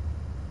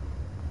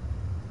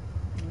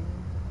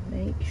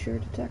 Make sure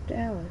to talk to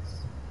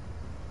Alice.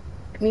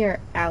 Come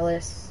here,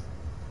 Alice.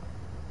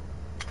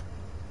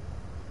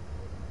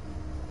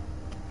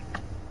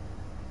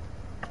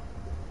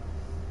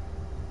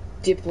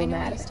 Diplomatic. I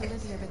know I used to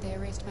live here, but they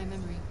erased my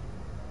memory.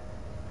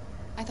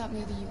 I thought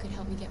maybe you could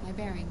help me get my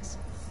bearings.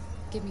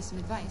 Give me some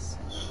advice.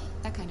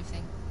 That kind of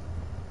thing.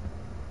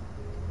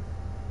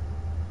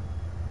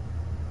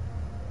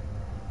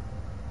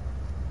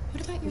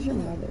 What about Who's your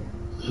your mother?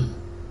 mother?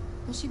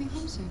 Will she be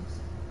home soon?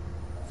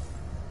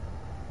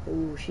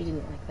 Ooh, she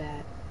didn't like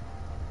that.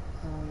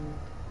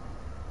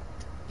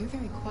 You're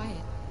very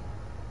quiet.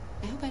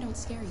 I hope I don't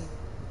scare you.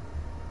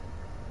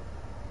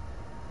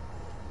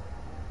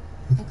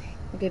 Okay.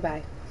 Okay,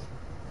 bye.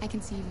 I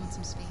can see you want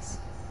some space.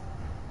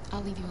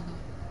 I'll leave you alone.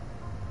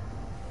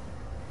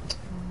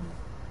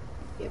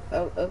 Yep.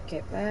 Oh,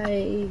 okay.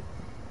 Bye.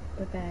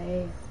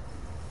 Bye-bye.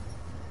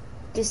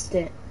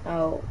 Distant.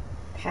 Oh,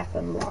 path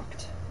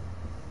unlocked.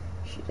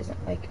 She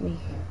doesn't like me.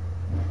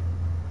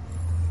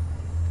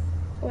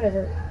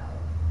 Whatever.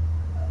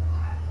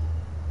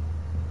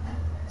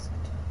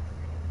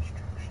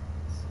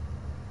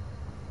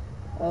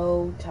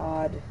 Oh,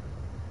 Todd.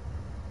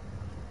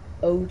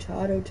 Oh,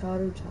 Todd, oh, Todd,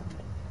 oh, Todd.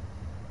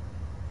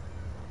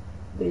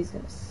 But he's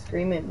gonna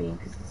scream at me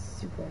because he's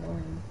super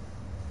annoying.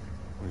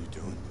 What are you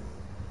doing?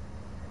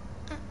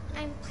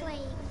 I'm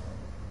playing.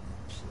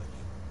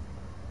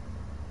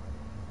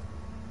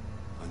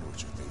 I know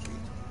what you're thinking.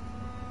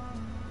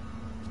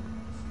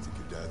 Think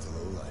your dad's a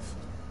lowlife.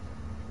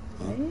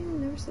 I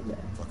never said that.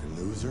 Fucking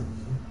loser.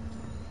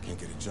 Can't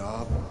get a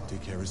job,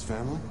 take care of his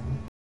family.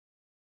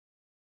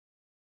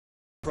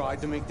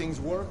 Tried to make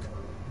things work.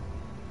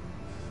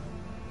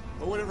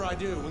 But whatever I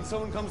do, when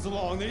someone comes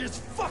along, they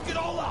just fuck it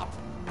all up!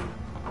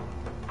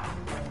 I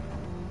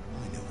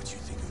know what you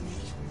think of me.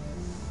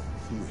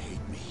 You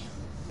hate me.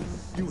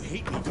 You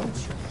hate me, don't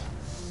you?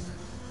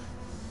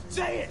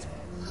 Say it!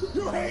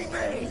 You hate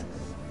me!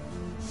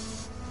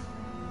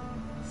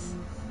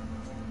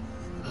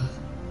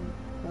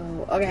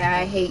 Oh, okay,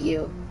 I hate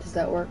you. Does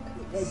that work?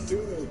 I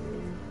do.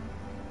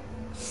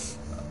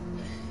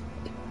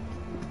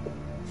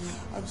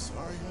 I'm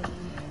sorry, honey.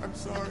 I'm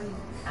sorry.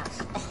 I'm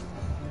sorry.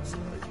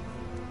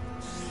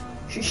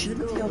 She should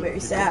You know feel I very love you,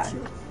 sad.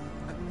 don't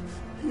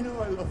You You know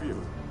I love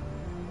you.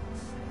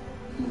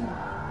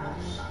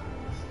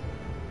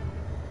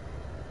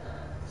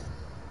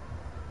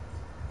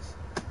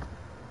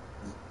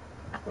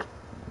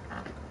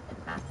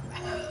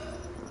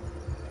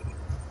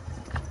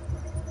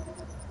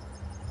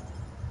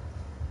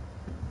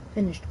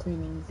 Finished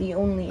cleaning. The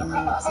only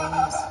ending, it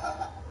seems.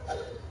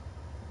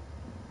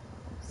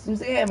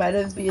 Seems like I might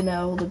have been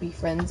able to be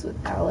friends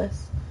with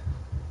Alice,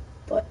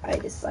 but I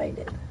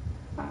decided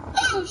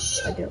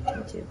I don't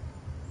want to.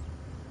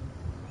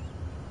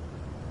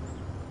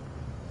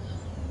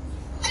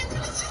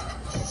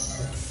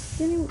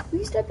 Danny, will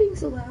you stop being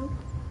so loud?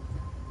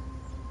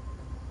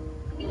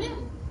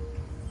 Danny.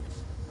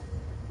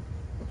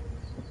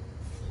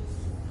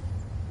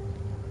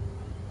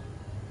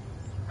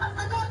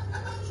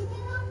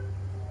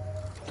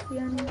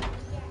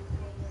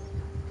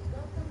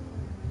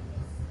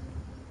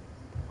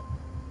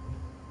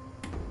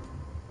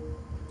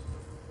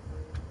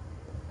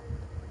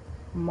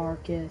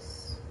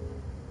 Marcus.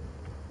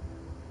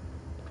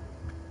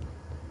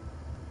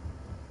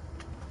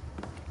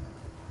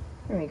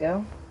 There we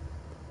go.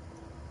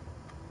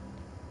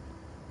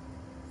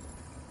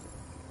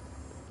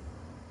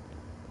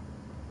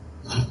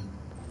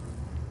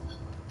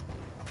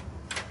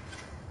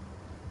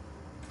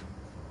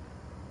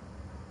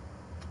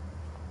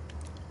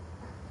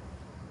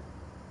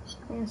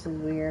 This is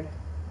weird.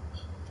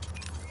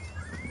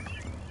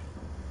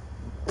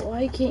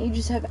 Why can't you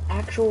just have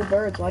actual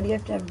birds? Why do you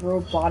have to have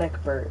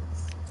robotic birds?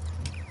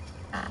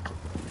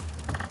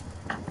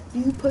 Do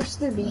you push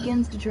their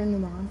beacons to turn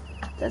them on?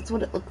 That's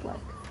what it looked like.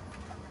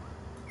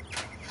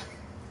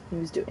 he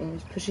was doing. He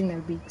was pushing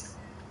their beaks,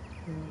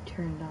 and they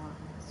turned on.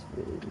 It's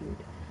really weird.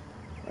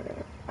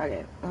 Whatever.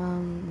 Okay.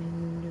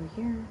 Over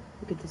here.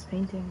 Look at this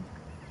painting.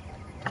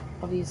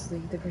 Obviously,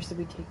 the person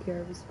we take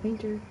care of is the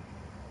painter.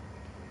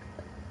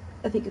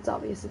 I think it's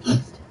obvious at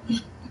least.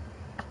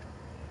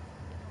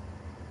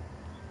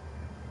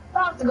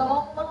 About to go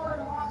all over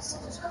and watch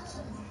some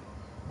discussion.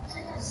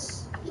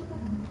 Yes.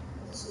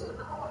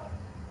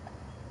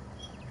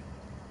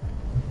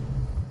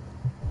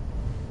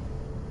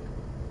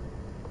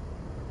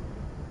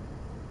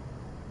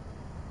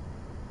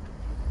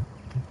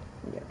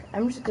 Okay,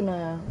 I'm just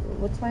gonna.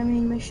 What's my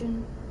main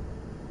mission?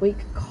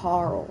 Wake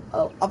Carl.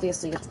 Oh,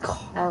 obviously it's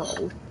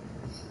Carl.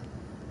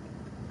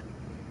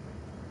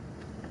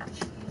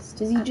 Jeez,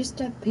 does he just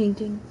have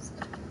paintings?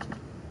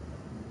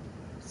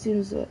 As soon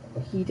as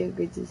he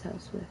decorates his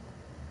house with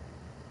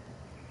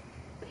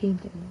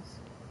paintings.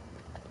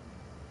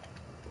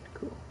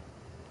 Cool.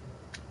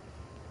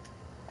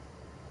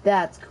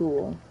 That's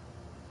cool.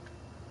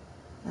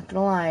 Not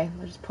gonna lie,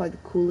 that is probably the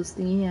coolest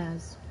thing he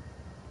has.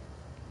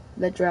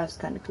 That giraffe's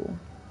kind of cool.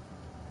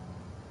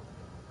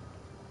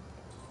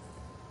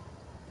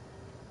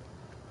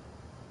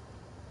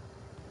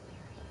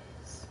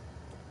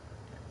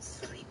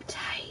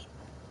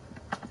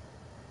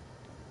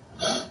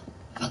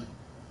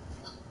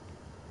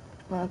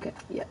 Okay,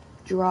 yeah.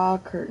 Draw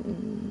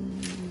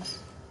curtains.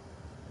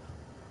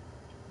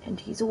 And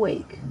he's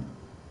awake.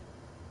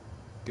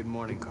 Good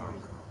morning, Carl.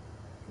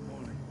 Good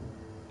morning.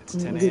 It's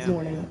 10 a.m. Good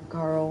morning,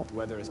 Carl.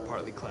 Weather is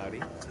partly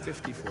cloudy,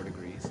 54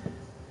 degrees,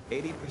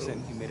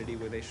 80% humidity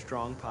with a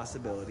strong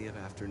possibility of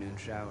afternoon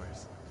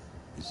showers.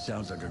 It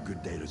sounds like a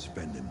good day to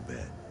spend in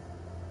bed.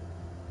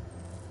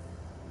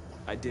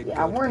 I did Yeah,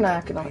 go to we're pick not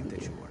up the gonna paint that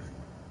argue. you ordered.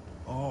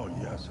 Oh,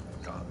 yes, I've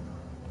forgotten.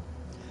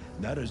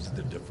 That is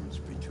the difference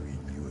between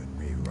you and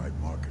me, right,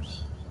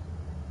 Marcus?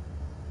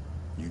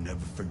 You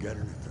never forget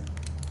anything.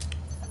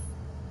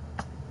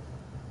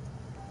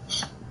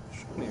 Show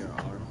me your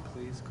arm,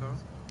 please, Carl.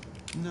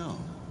 No.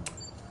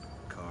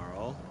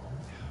 Carl.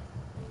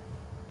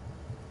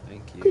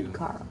 Thank you. Good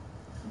Carl.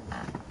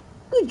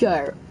 Good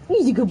Carl.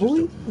 He's a good boy.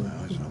 Just open my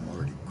eyes and I'm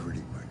already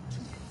gritting my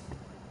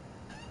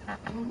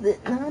teeth.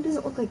 No, it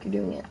doesn't look like you're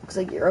doing it. Looks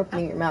like you're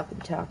opening your mouth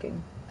and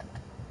talking.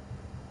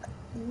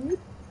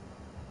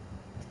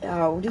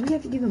 Oh, do we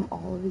have to give him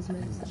all of his This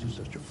medicine? is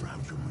such a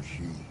fragile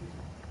machine.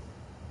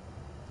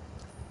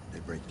 They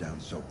break down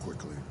so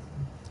quickly.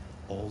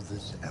 All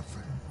this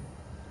effort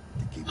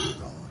to keep it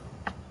going.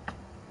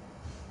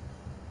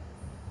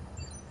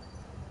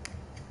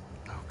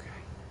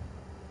 Okay.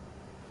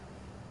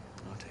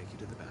 I'll take you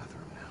to the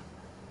bathroom now.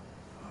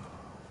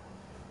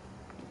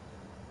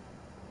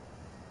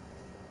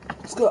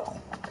 Let's go.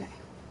 Okay.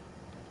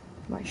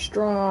 My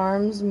strong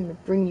arms, I'm gonna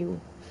bring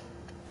you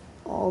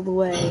all the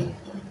way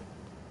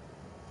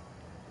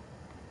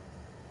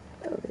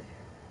over there.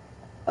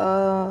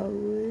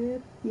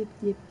 Yep.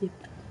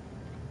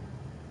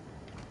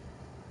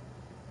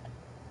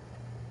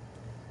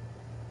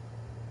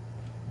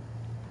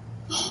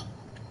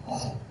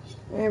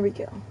 There we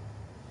go.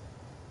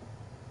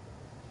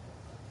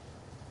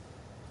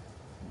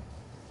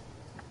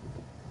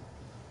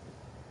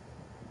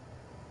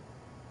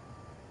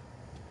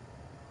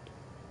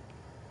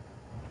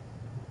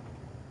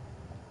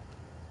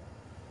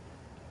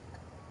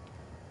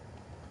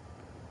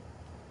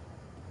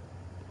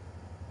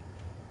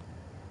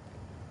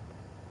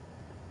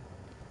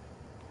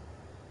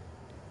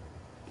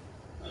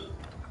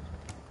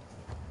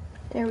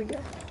 There we go.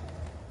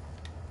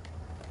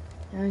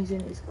 Now he's in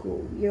his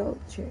cool yellow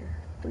chair,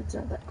 but it's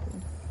not that cool.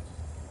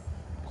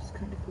 It's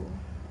kind of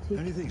cool.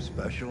 Anything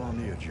special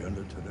on the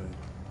agenda today?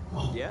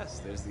 Yes,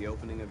 there's the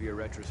opening of your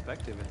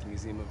retrospective at the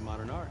Museum of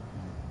Modern Art.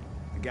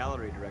 The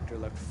gallery director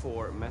left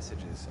 4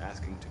 messages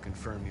asking to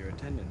confirm your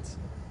attendance.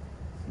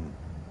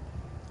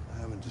 I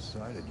haven't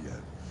decided yet.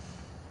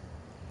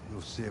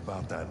 We'll see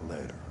about that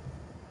later.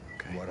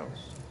 Okay. What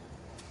else?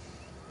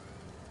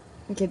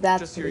 Okay,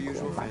 that's Just your pretty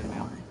cool. usual I'm not fan gonna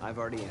mail. lie. I've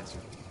already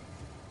answered.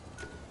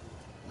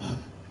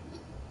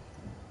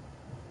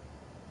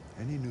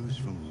 Any news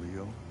from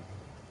Leo?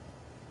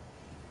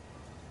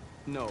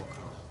 No,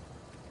 Carl.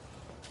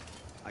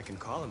 I can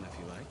call him if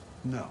you like.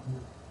 No.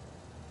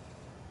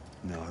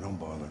 No, don't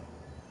bother.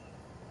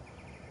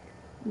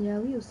 Yeah,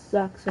 Leo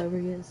sucks over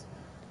he is,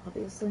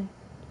 obviously.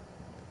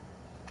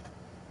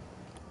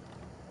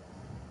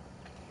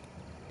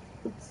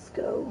 Let's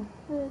go.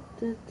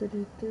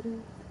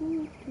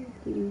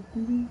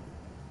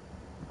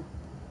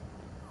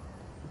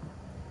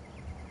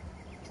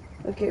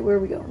 Okay, where are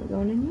we going? We're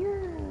going in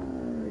here?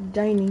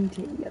 Dining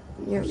table. Yep,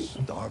 here we go.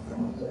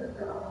 Starving.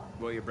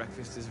 Well, your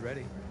breakfast is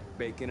ready.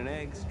 Bacon and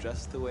eggs,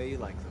 just the way you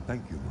like them.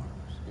 Thank you,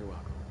 Marcus. You're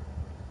welcome.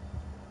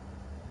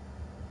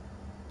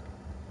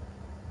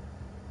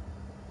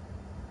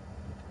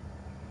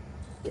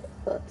 Yeah,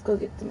 let's go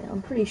get the mail.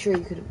 I'm pretty sure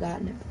you could have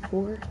gotten it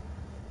before,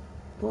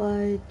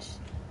 but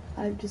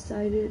I've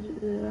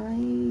decided that I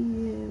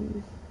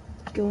am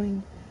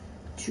going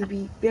to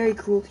be very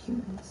cruel to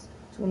humans.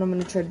 So what I'm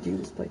going to try to do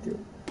this playthrough.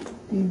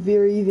 Be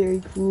very,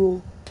 very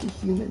cruel to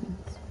humans.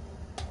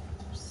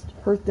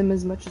 hurt them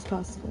as much as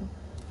possible.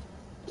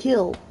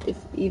 Kill, if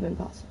even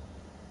possible,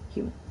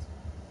 humans.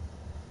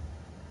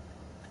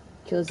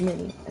 Kill as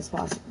many as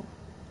possible.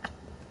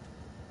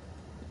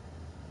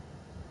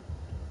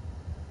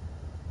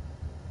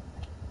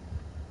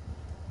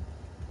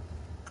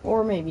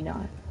 Or maybe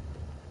not.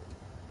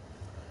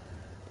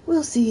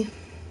 We'll see.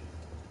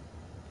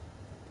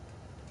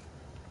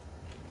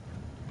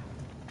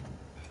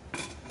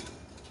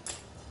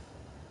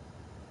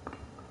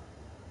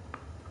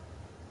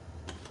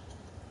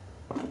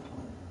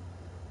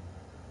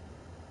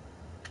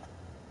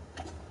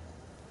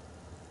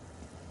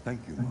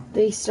 Thank you, Mark.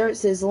 They start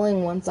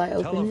sizzling once I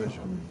open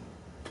Television.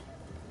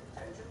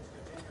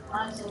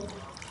 Honestly, it.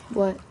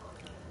 What?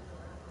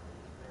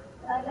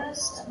 I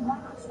guess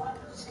Marcos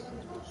wants to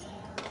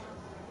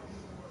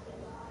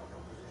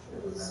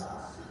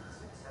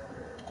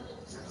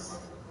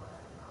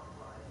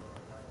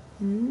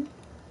Hmm?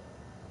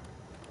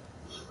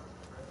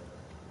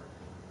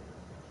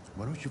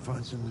 Why don't you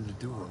find something to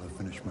do while I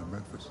finish my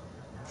breakfast?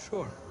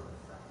 Sure.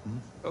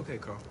 Okay,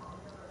 Carl.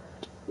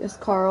 Yes,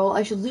 Carl,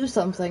 I should do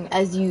something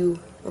as you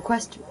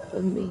request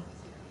of me.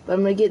 But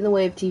I'm gonna get in the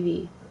way of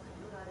TV.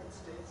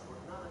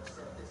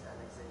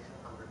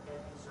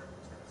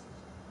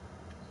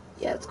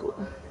 Yeah, it's cool.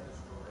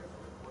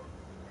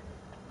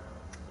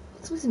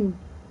 Let's listen.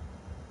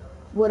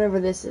 Whatever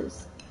this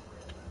is.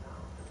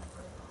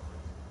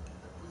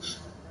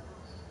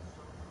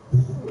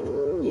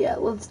 Yeah,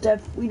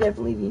 we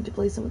definitely need to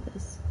play some of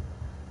this.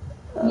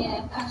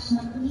 Yeah, pass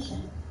my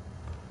position.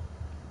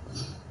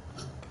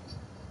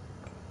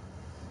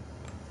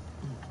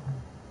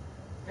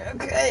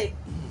 Okay.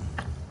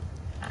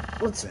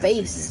 Let's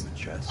Fancy face. game of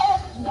chess.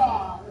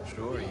 Yeah.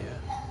 Sure, yeah.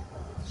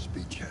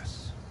 Speed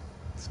chess.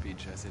 Speed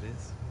chess it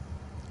is.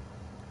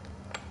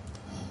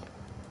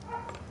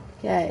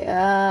 Okay,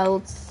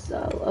 let's,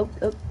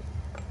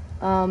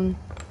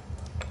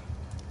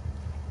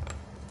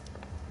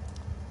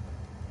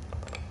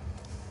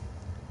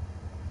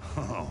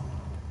 Oh.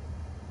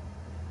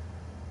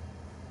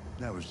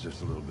 That was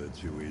just a little bit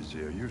too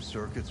easy. Are your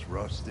circuits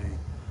rusty?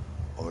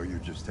 Or you're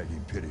just taking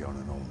pity on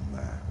an old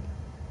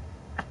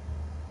man?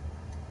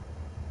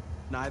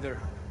 Neither.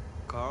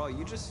 Carl,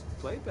 you just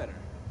play better.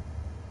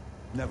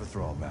 Never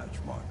throw a match,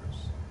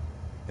 Marcus.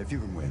 If you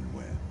can win,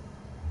 win.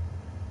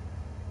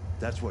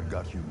 That's what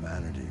got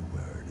humanity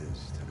where it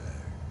is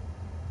today.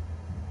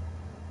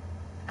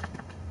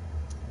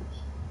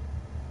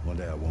 One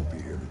day I won't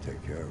be here to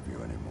take care of you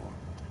anymore.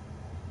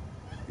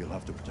 You'll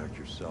have to protect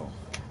yourself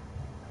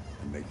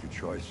and make your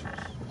choices.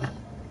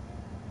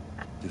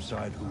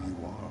 Decide who you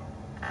are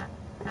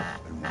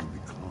and want to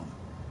become.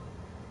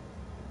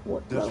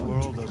 what This level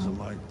world to doesn't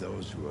come? like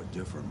those who are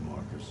different,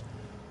 Marcus.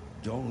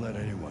 Don't let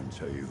anyone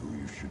tell you who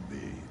you should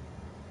be.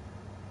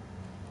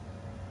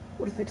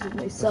 What if I told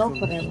myself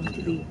what I want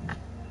to be?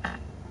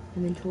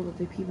 And then told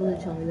other people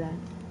to tell me that?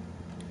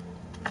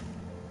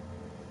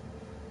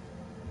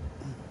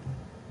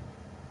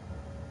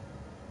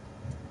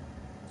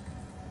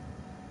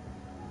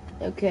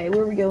 Okay,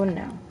 where are we going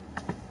now?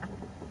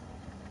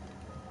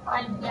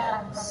 My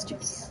dad.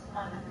 Stupid.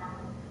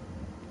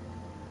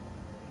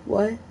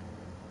 What?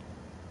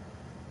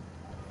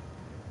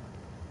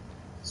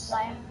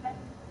 Simon.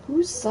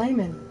 Who's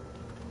Simon?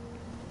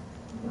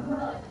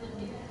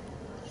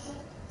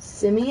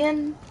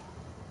 Simeon?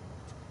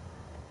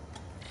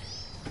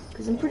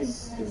 Because I'm pretty...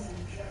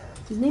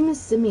 His name is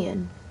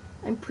Simeon.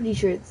 I'm pretty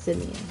sure it's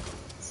Simeon.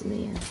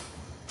 Simeon.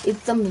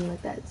 It's something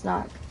like that. It's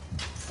not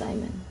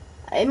Simon.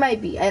 It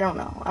might be. I don't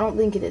know. I don't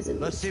think it is. At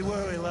Let's least. see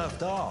where we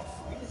left off.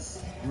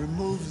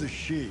 Remove the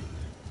sheet.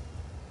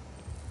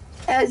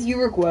 As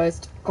you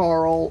request,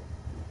 Carl.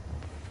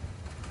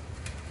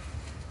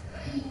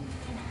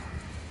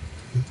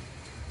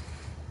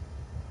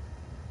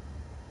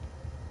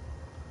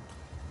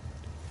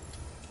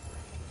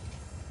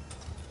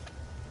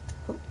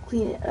 Oh,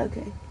 clean it.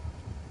 Okay.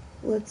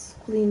 Let's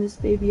clean this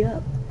baby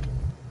up.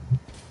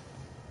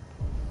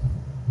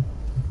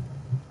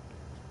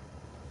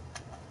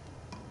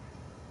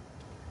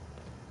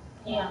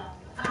 Yeah.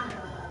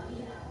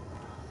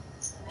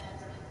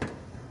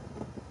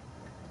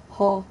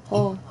 Ha,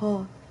 ha,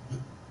 ha.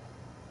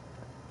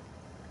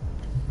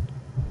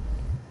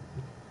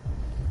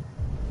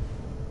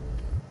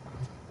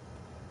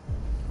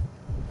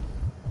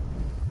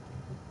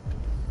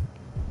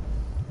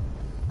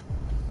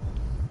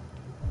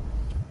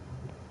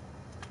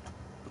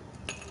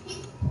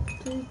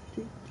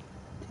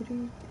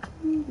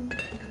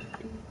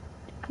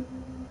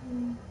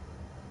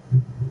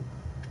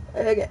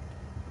 Okay.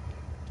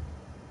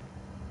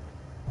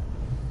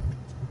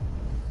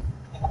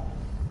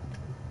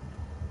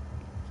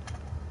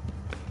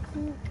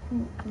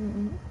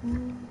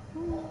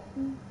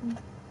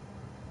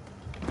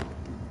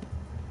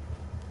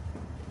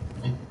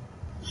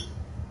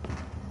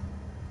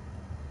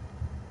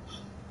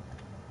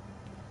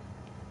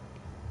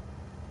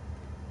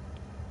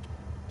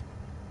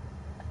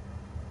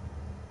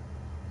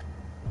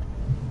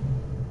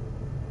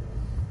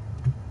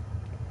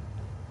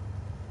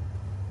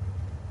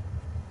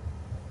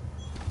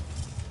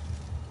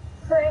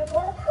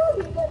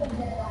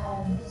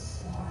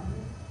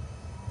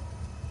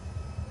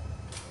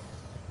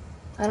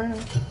 I don't know.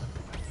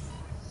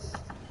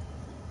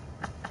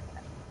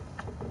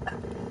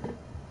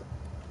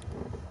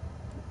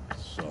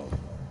 So,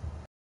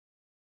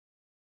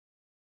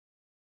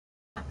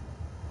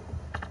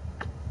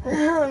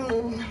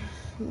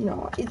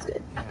 No, it's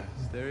good. Yes,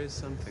 there is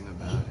something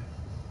about it.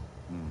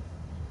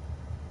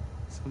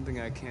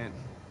 Something I can't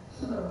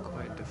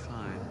quite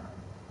define.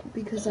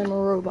 Because I'm a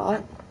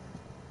robot.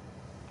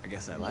 I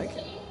guess I like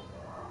it.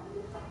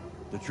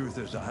 the truth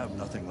is I have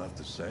nothing left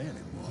to say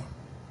anymore.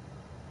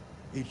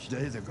 Each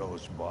day that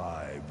goes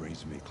by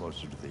brings me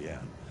closer to the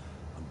end.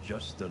 I'm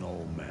just an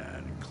old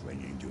man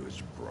clinging to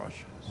his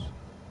brushes.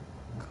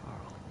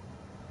 Carl.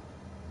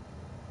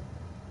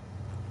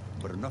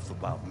 But enough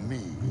about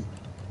me.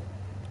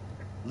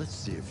 Let's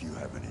see if you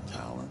have any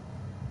talent.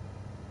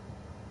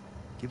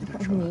 Give it a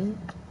try. Me?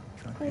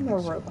 Try I'm painting a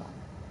something. robot.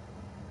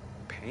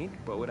 Paint?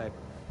 What would I...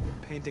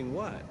 Painting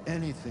what?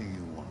 Anything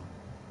you want.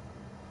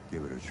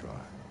 Give it a try.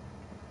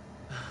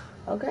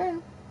 Okay.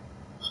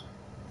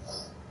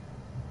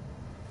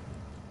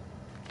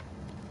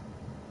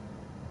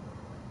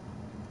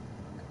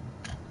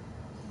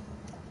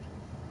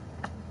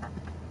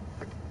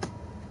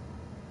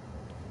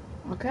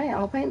 Okay,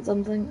 I'll paint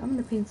something. I'm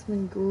gonna paint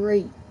something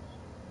great.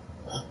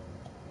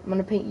 I'm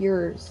gonna paint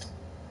yours.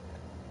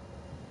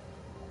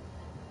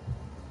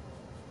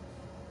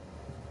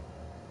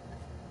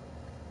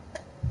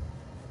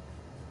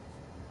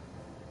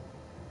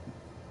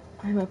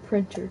 I'm a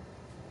printer.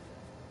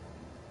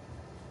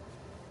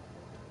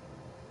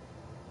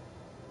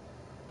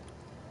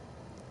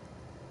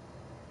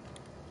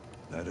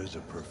 That is a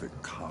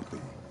perfect copy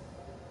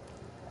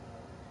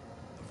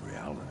of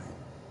reality.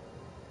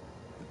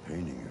 The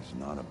painting is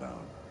not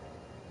about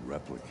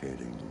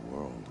replicating the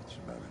world. It's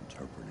about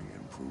interpreting,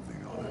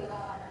 improving on it,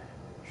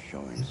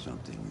 showing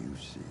something you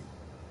see.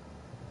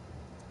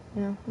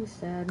 Yeah, he's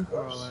sad.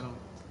 Carl, I don't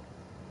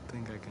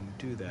think I can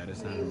do that.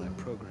 It's not in my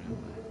program.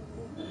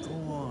 Go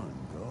on,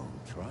 go.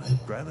 Try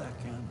it. Grab that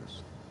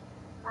canvas.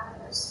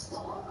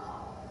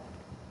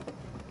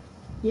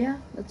 Yeah,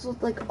 that's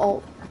what, like,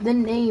 all the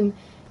name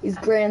is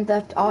Grand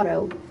Theft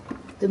Auto.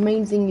 The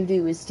main thing you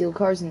do is steal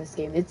cars in this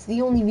game. It's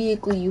the only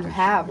vehicle you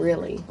have,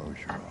 really. Close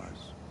your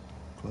eyes.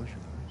 Close your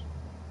eyes.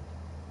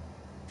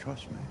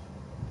 Trust me.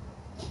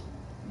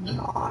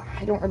 Nah,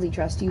 I don't really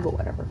trust you, but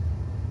whatever.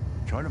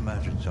 Try to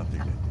imagine something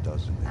that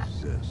doesn't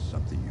exist,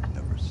 something you've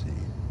never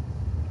seen.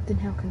 Then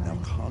how can Now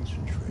I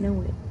concentrate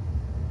know it?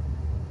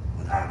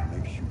 on how it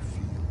makes you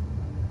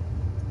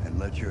feel. And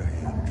let your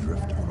hand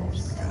drift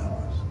across the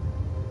canvas.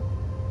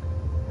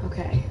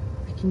 Okay,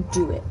 I can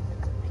do it.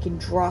 I can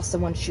draw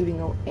someone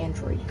shooting an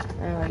android.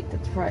 Alright,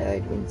 that's probably I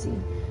didn't see.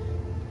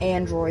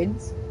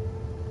 Androids.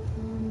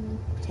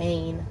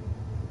 Pain.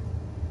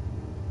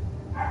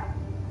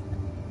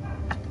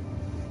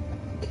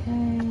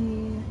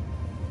 Okay.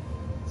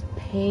 Let's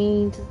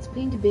paint. Let's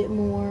paint a bit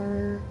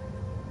more.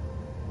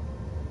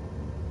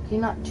 Okay,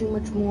 not too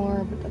much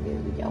more, but okay, there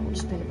we go. We'll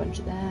just paint a bunch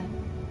of that.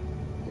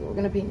 Okay, we're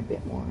gonna paint a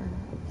bit more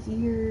up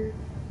here.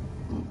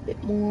 A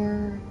bit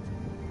more.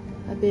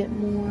 A bit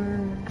more.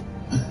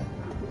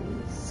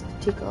 It's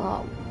gonna take a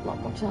lot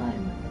more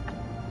time.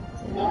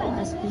 So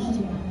last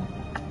painting.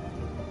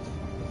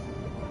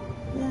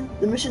 Yeah,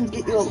 the missions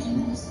get you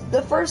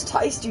the first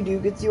heist you do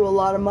gets you a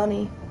lot of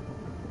money.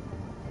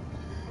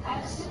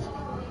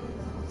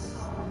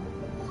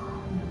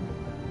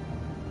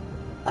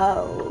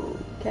 Oh,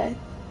 okay.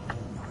 Oh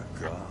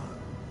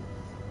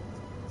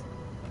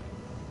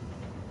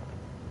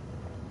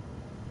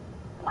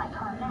my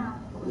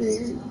God. There he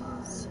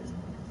is.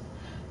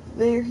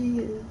 There he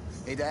is.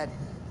 Hey, Dad.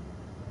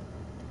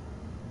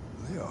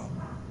 Leo.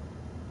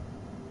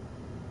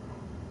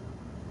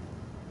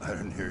 I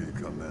didn't hear you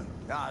come in.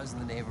 No, I was in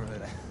the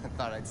neighborhood. I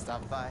thought I'd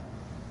stop by.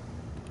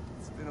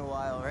 It's been a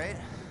while, right?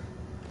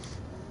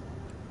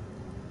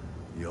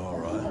 You all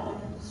right?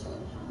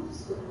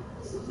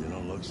 You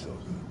don't look so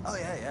good. Oh,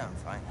 yeah, I'm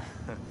fine.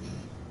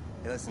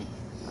 Hey, listen,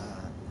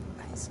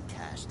 I need some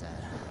cash,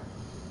 Dad.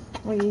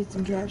 Oh, you need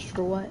some cash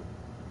for what?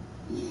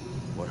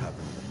 What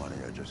happened to the money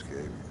I just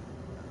gave you?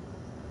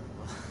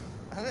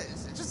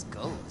 It just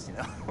goes, you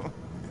know?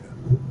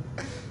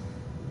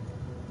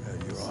 Yeah,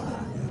 you're on it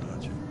again,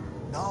 aren't you?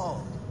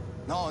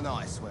 No,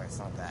 I swear, it's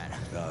not that.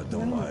 No,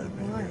 don't lie to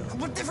me, Leo.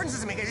 What difference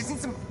does it make? I just need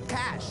some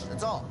cash,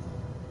 that's all.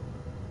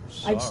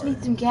 I just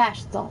need some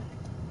cash, that's all.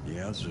 The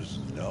answer's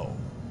no.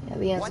 Yeah,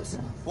 the answer's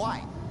no.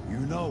 Why? You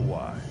know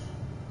why.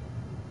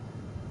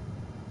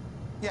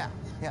 Yeah,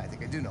 I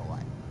think I do know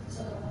why.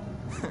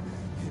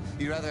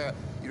 You'd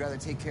rather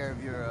take care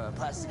of your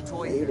plastic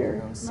toy than Later,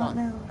 your own son,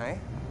 not now. right?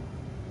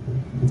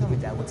 Tell me,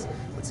 Dad, what's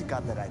it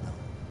got that I don't?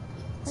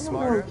 I don't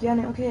Smarter? know,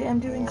 Keanu. Okay, I'm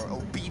doing Or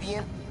something.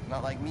 obedient?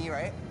 Not like me,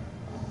 right?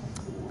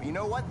 But you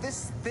know what?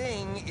 This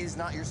thing is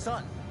not your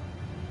son.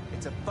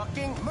 It's a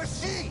fucking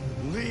machine!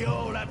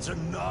 Leo, that's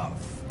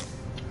enough.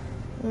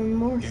 I'm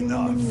more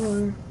human than you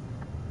are.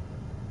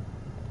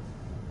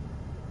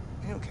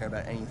 You don't care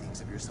about anything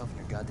except yourself and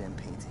your goddamn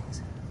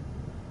paintings.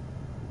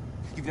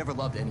 You've never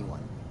loved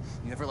anyone.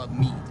 You never loved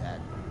me,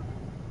 Dad.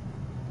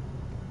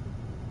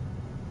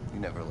 You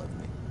never left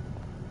me.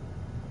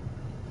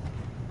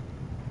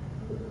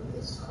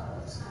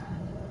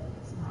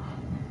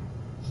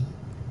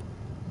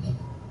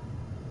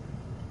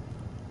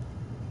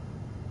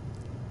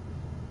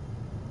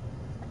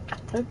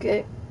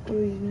 Okay, what do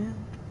we do now?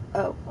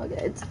 Oh,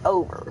 okay, it's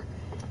over.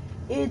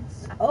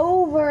 It's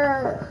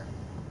over!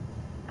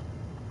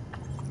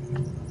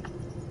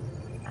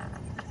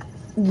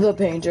 The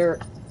painter.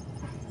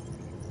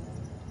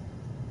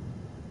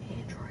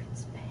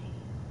 Android's pain.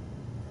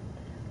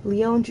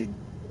 Leo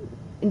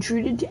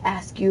intruded to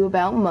ask you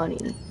about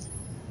money.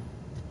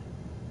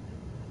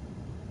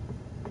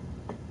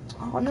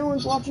 Oh, no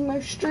one's watching my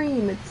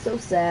stream. It's so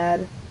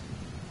sad.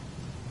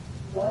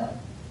 What?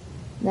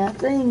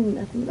 Nothing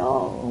at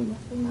all.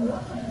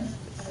 Nothing.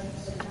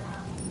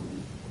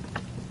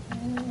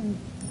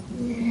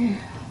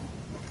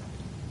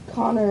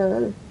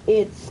 Connor,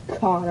 it's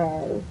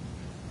Connor.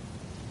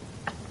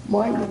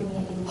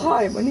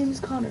 Hi, my name is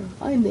Connor.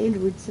 I am the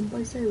android sent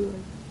by Cyberlife.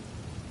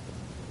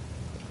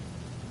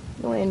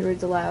 No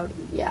androids allowed.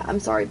 Yeah, I'm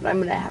sorry, but I'm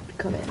gonna have to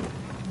come in.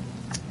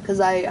 Because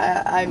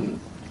I'm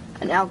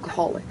an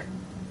alcoholic.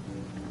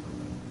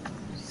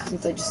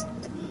 Since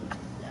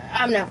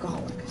I'm an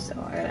alcoholic, so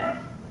I gotta...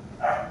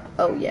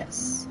 Oh,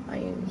 yes.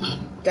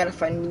 Gotta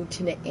find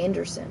Lieutenant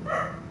Anderson.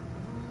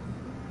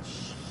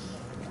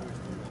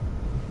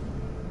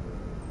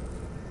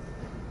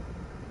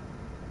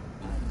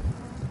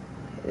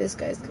 This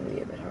guy's gonna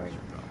be a bit hard.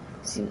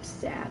 Seems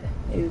sad.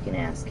 Maybe we can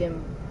ask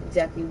him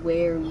exactly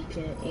where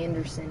Lieutenant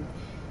Anderson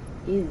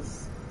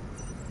is.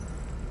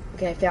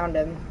 Okay, I found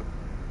him.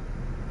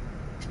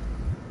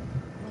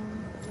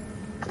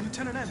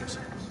 Lieutenant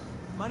Anderson,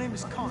 my name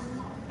is Connor.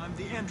 I'm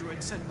the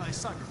android sent by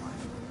Cyberlife.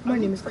 My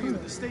name I is looked for you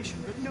Connor. at the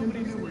station, but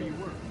nobody knew where you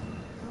were.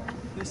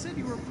 They said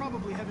you were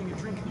probably having a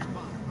drink in your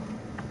bar.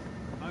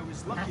 I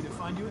was lucky to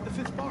find you at the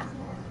 5th bar.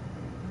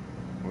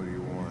 What do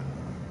you want?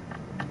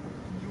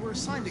 You were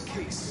assigned a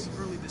case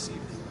early this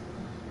evening.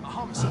 A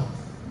homicide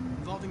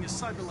involving a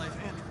Cyberlife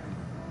android.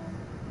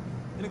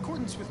 In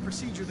accordance with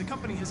procedure, the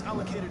company has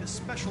allocated a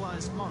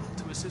specialized model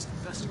to assist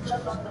investigators.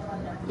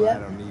 I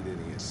don't need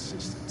any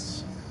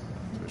assistance.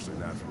 Especially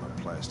not from a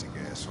plastic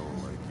asshole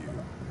like you.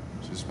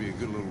 Just be a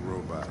good little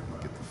robot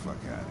and get the fuck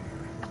out of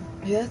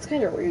here. Yeah, that's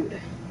kind of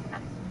rude.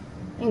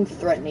 I'm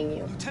threatening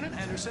you. Lieutenant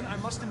Anderson, I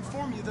must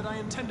inform you that I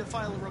intend to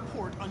file a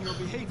report on your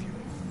behavior.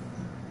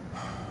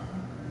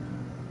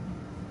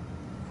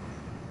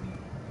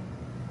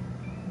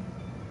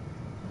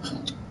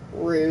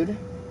 Rude.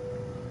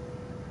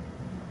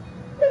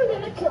 They're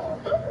gonna kill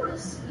him. Of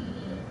course.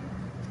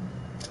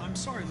 I'm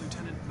sorry,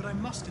 Lieutenant, but I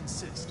must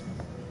insist.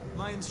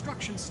 My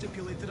instructions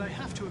stipulate that I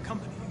have to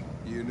accompany you.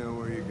 You know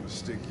where you're gonna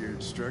stick your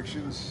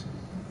instructions?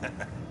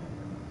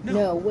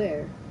 No,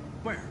 where?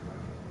 Where?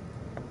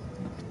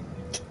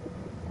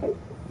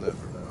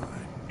 Never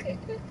mind.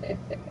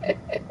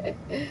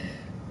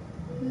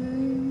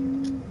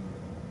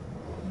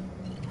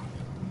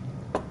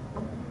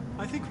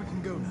 I think we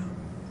can go now.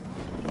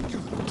 You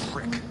little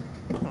prick.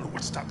 I don't know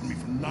what's stopping me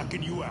from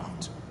knocking you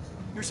out.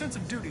 Your sense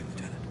of duty,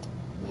 Lieutenant.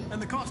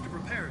 And the cost of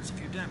repairs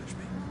if you damage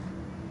me.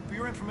 For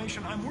your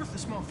information, I'm worth a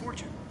small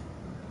fortune.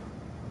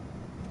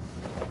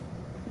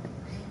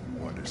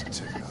 Wonders of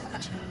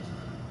technology.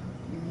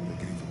 They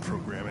can even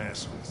program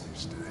assholes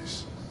these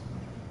days.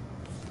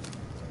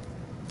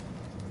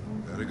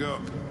 Gotta go.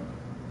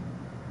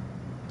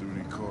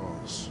 Duty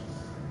calls.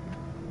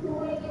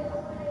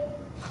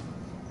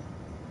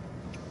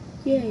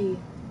 Yay.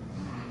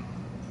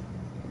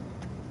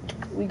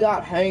 We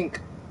got Hank.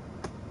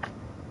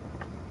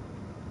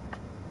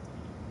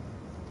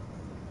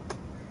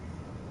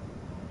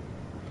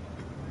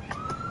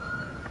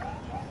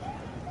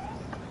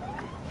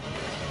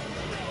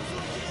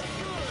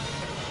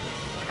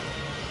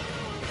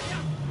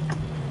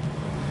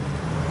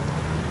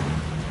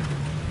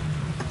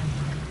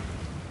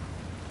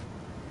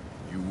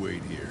 You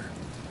wait here.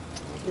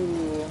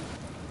 Ooh.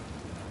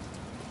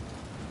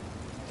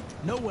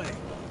 No way.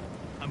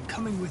 I'm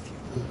coming with you.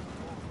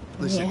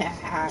 Listen,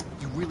 Yeah.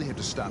 you really have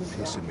to stop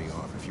pissing me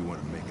off if you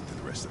want to make it to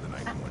the rest of the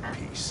night in one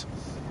piece.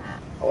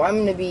 Oh, I'm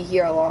gonna be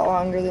here a lot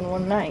longer than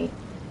one night.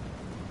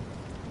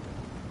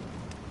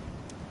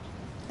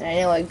 And I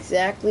know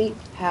exactly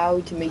how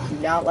to make you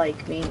not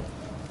like me.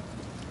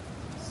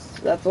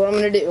 So that's what I'm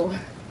gonna do.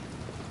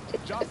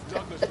 Josh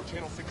Douglas from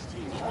Channel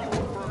 16. Can you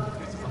confirm that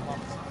this is a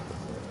homicide?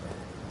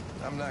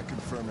 I'm not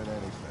confirming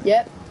anything.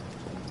 Yep.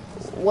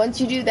 Once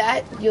you do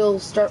that, you'll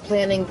start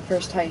planning the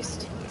first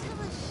heist.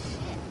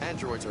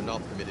 Androids are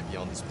not permitted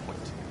beyond this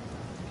point.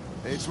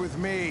 It's with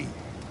me.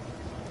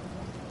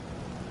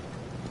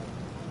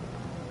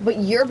 But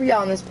you're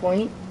beyond this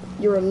point.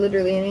 You're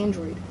literally an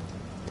android.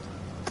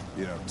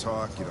 You don't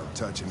talk, you don't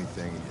touch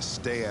anything, and you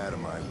stay out of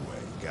my way.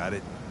 Got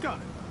it? Got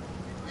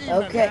it.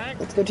 Okay,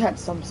 let's go touch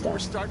some We're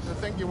stuff. starting to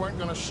think you weren't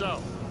gonna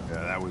show.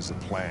 Yeah, that was the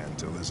plan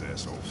until this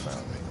asshole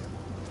found me.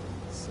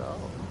 So,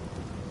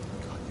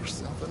 got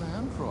yourself an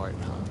android,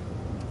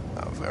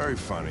 huh? Oh, very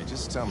funny.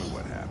 Just tell me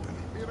what happened.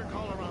 We had a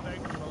call around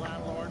 8 from the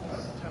landlord.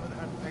 The tenant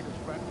hadn't paid his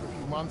rent for a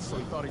few months, so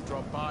he thought he'd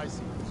drop by,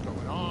 see what was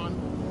going on.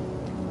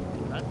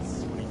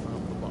 That's when he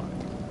found the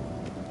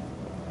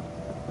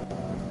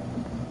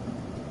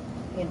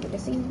body.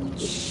 Interesting.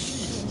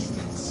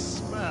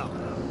 Smell.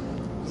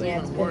 It's Yeah,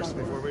 it's even been worse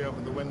longer. before we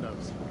opened the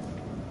windows.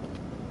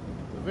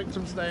 The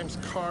victim's name's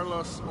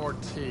Carlos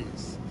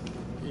Ortiz.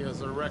 He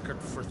has a record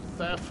for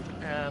theft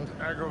and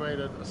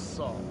aggravated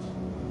assault.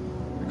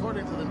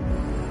 According to the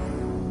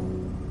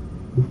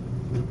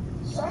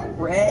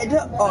Red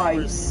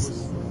ice.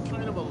 was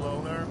kind of a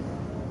loner.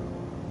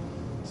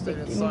 Stayed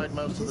inside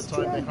most of the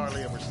time. They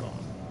hardly ever saw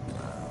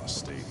him.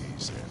 Stayed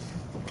easy.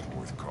 Not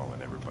worth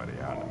calling everybody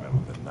out in the middle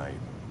of the night.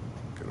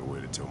 Could have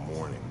waited till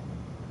morning.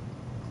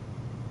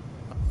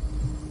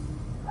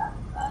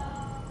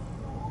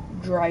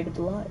 Dried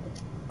blood.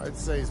 I'd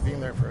say he's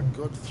been there for a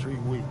good 3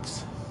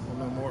 weeks. We'll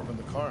know more when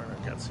the coroner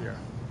gets here.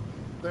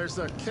 There's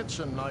a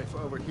kitchen knife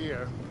over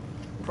here.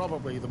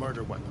 Probably the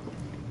murder weapon.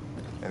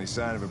 Any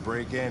sign of a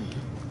break-in?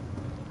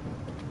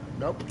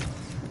 Nope.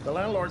 The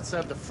landlord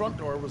said the front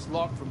door was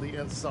locked from the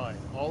inside.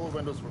 All the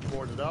windows were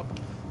boarded up.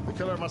 The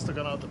killer must have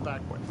gone out the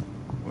back way.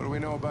 What do we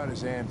know about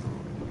his android?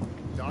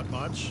 Not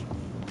much.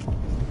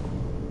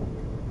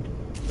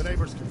 The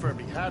neighbors confirmed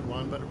he had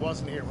one, but it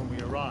wasn't here when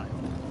we arrived.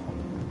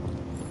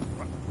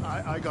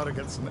 I gotta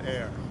get some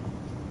air.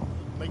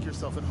 Make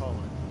yourself at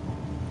home.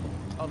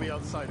 I'll be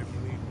outside if you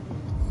need me.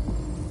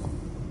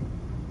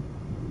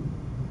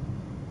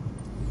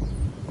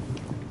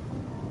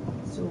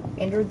 So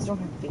androids don't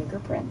have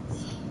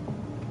fingerprints?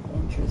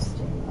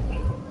 Interesting.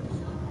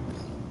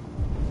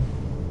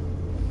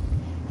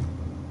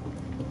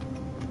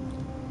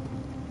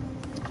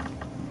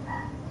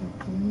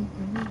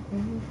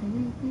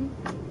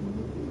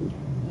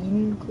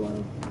 Eden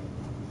Club.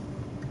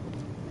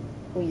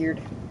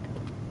 Weird.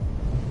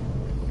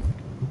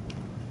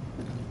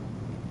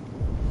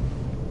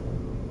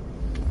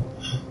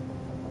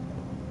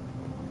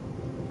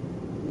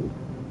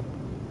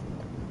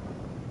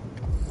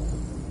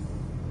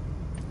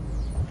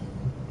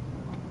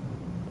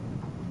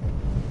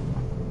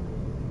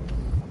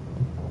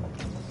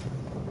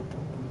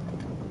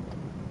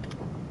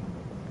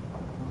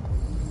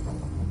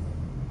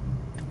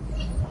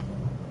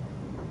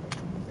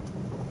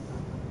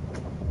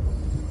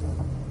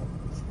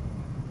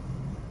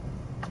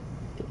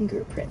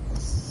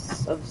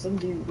 Fingerprints of some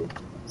dude.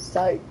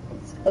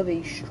 Signs of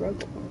a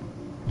struggle.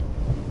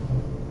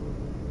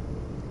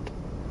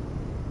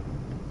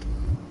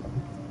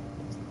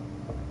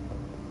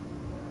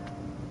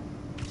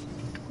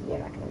 You're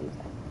not gonna leave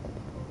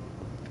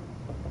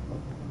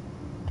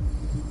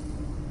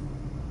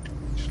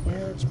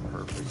that. It's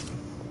perfect.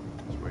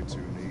 It's way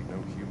too neat.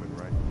 No human,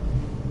 right?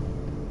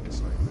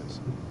 It's like this.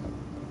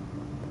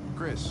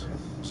 Chris,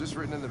 is this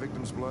written in the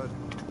victim's blood?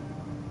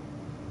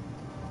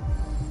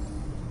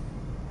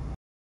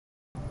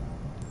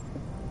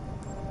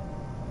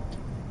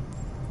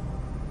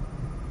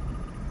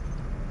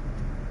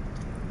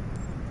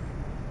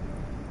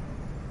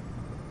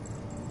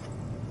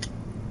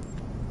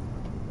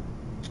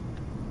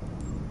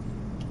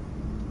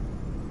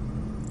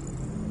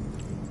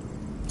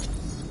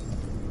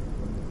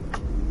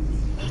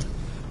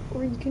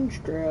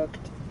 Reconstruct.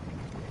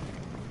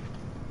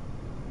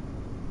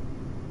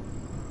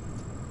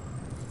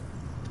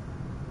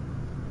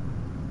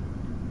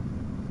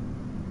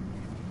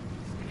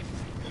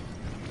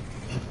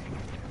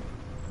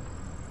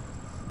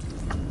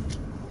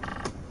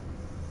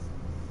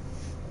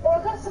 Oh,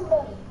 I got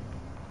somebody.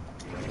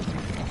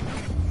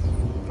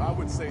 I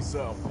would say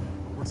so.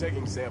 We're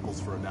taking samples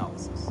for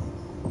analysis.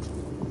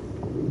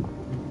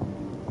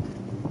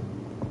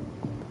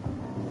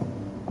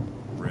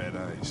 Red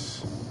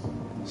ice.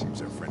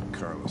 Seems our friend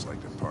Carlos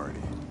liked to party.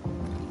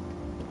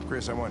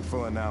 Chris, I want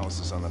full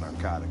analysis on the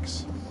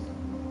narcotics.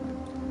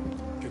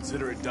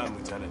 Consider it done,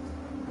 Lieutenant.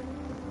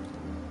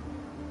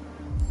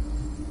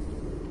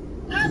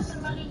 Got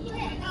somebody.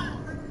 Yeah, got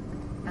her.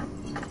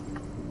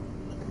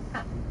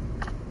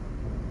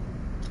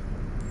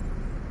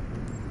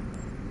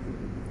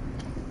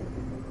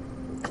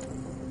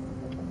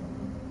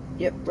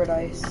 Yep, red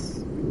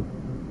ice.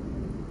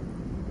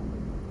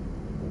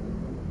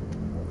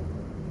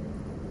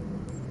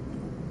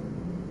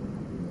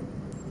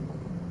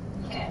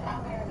 Okay,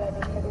 I'm here, baby.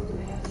 I'm gonna go do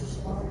half this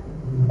tomorrow.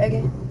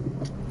 Okay.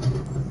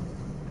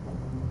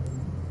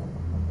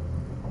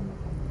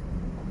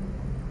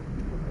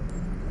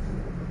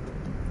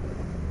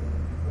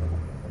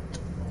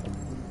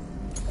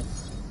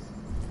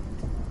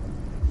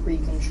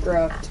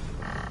 Reconstruct.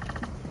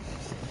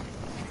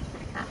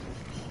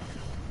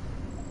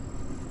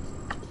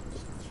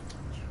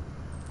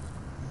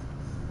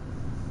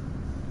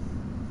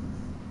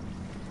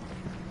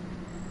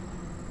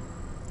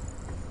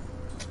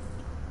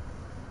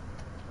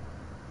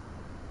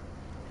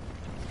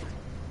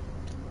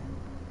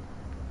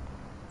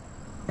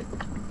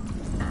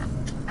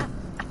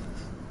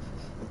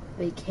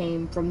 They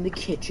came from the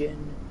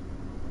kitchen.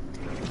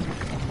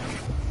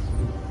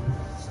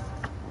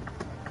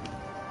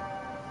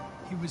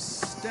 He was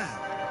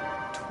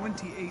stabbed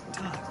 28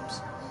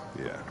 times.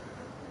 Yeah.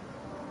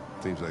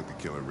 Seems like the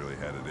killer really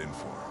had it in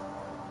for him.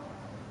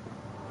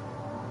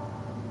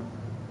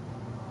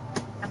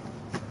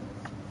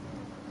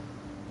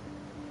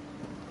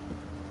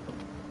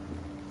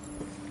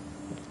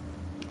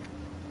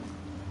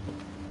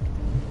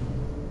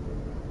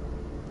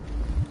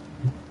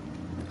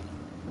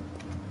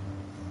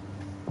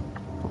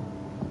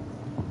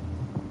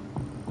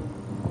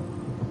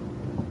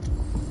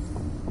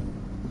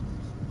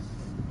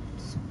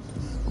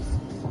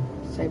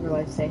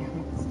 CyberLife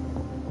savings.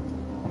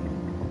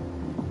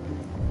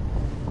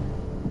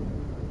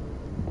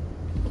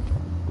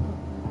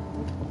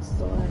 What's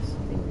the last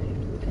thing we have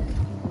to look at?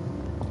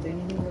 Is there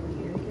anything over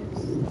here, I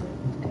guess?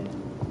 Okay.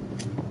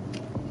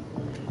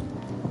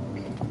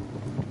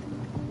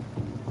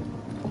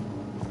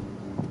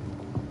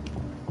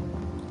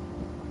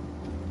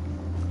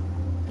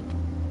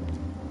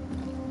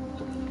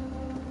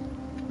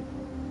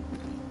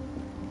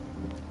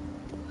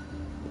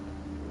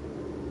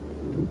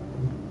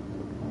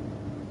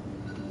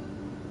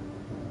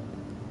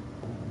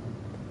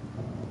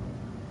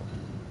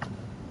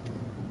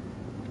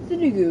 The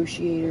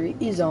negotiator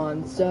is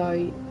on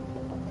site.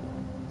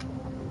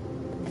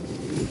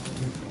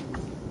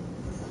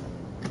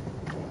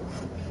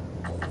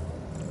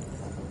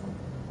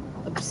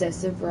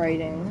 Obsessive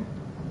writing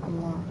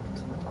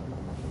unlocked.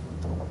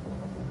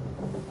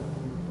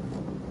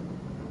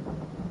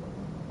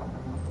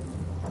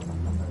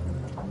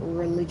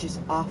 Religious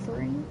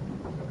offering,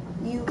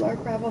 you are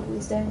probably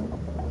saying?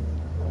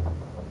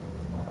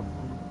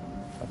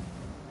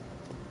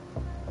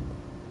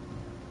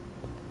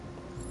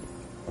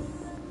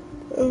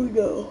 Oh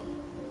no.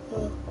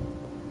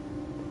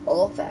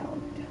 All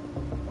found.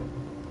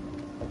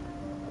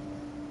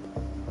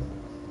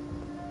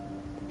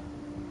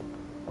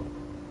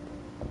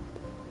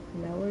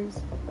 Now where's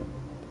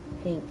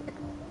Hank?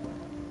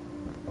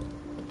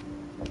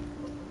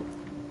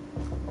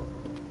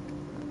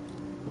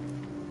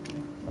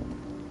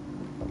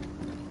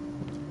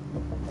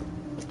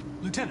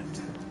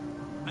 Lieutenant,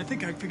 I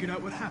think I figured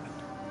out what happened.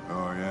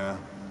 Oh, yeah?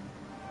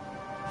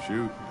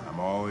 Shoot, I'm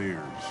all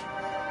ears.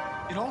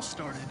 It all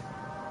started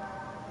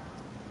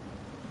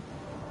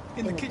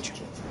in the kitchen.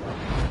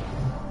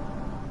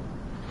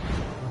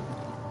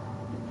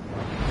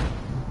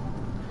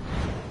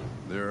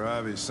 There are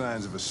obvious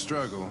signs of a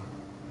struggle.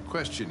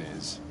 Question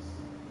is,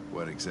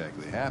 what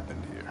exactly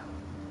happened here?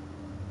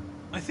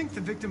 I think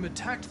the victim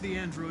attacked the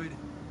android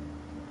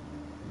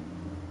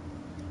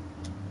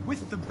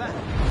with the bat.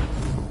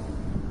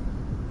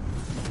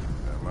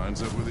 That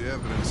lines up with the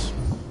evidence.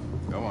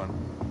 Go on.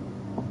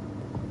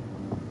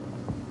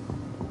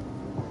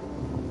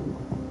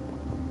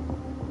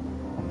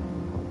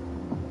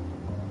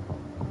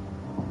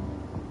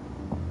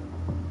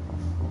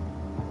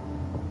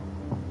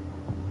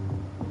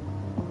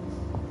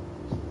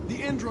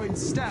 The android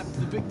stabbed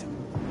the victim.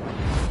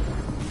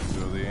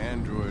 So the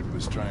android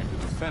was trying to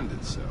defend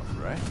itself,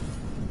 right?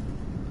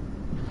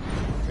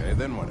 Okay,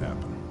 then what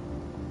happened?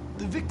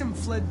 The victim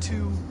fled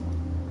to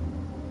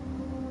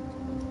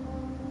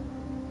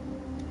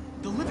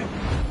the living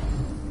room.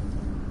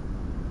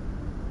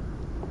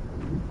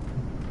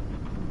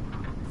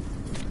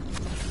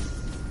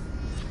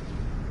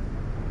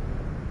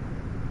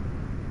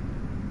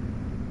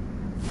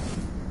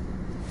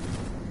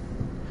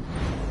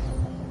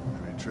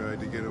 And he tried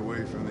to get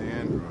away from the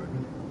android.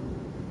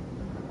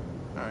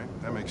 All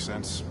right, that makes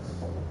sense.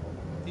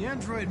 The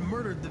android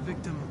murdered the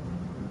victim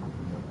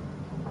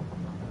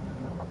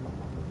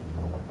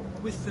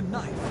with the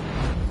knife.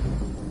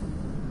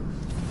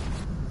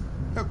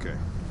 Okay.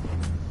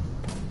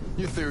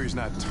 Your theory's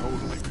not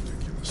totally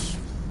ridiculous.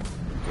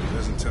 But it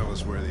doesn't tell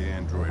us where the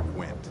android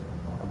went.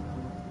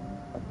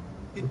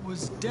 It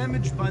was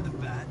damaged by the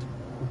bat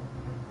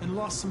and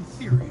lost some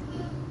therium.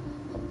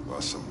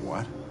 Lost some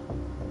what?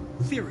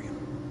 Therium.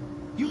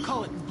 You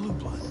call it blue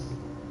blood.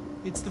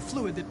 It's the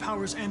fluid that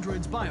powers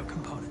androids'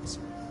 biocomponents.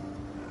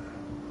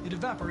 It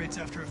evaporates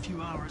after a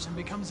few hours and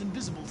becomes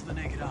invisible to the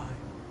naked eye.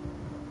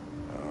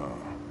 Oh.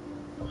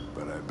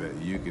 But I bet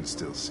you can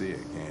still see it,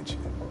 can't you?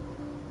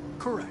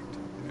 Correct.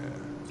 Yeah.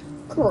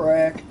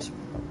 Correct.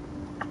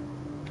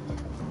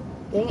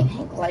 Dang it,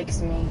 Hank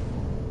likes me.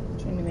 I'm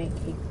trying to make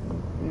Hank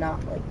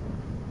not like me.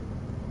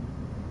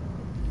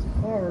 It's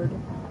hard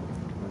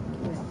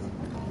with,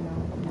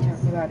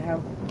 talking about how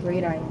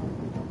great I am.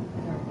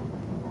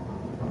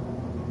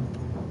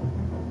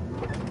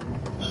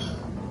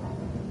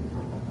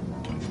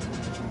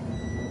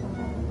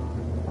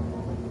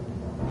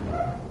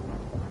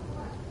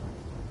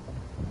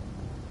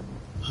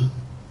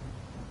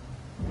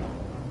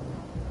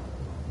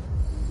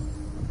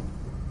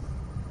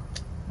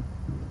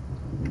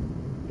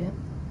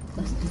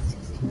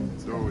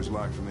 Door was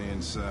locked from the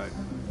inside.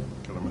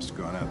 Killer must have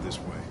gone out this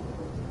way.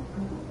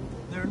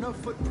 There are no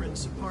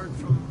footprints apart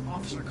from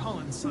Officer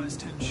Collins' size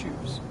 10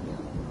 shoes.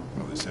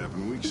 Well, this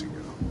happened weeks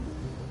ago.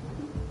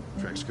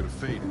 Tracks could have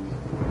faded.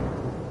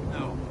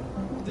 No,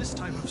 this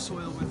type of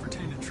soil would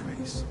retain a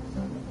trace.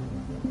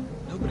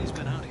 Nobody's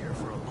been out here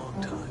for a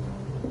long time.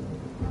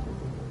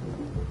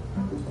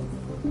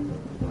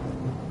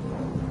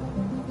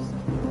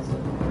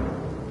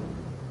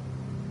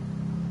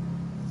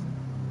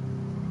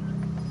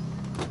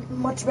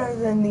 Much better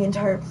than the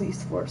entire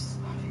police force,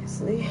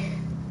 obviously.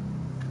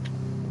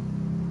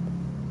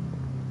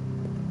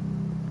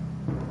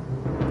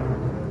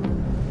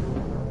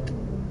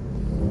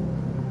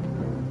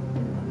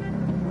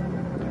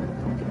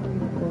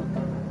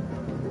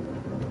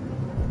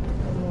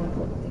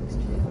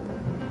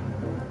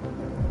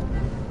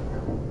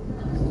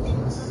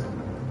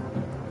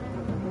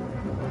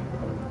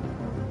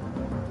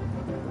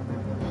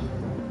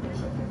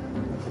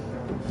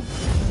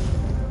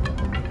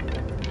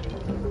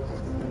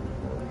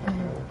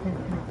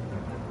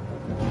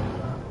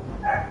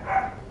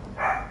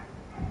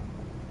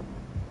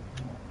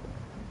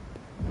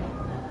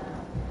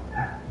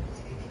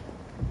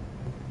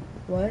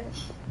 What?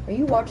 Are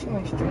you watching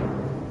my stream?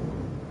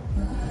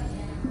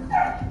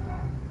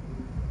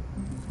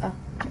 Oh,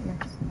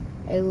 nice.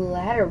 A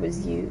ladder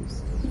was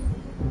used.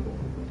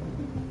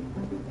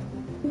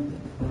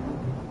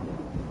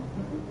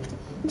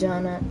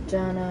 Jana.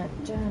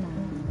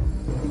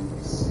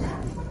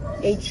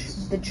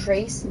 The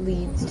trace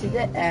leads to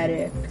the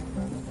attic.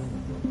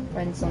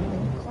 Find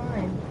something to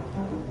climb.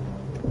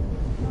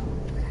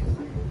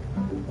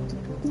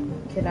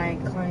 Can I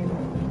climb?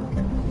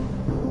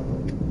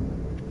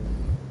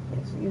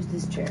 Yes, use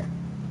this chair.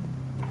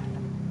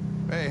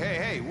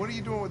 Hey, what are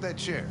you doing with that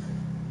chair?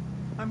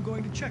 I'm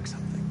going to check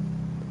something.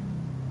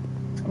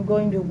 I'm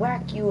going to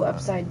whack you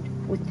upside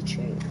with the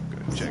chair.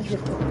 Good, check See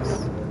if it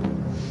works.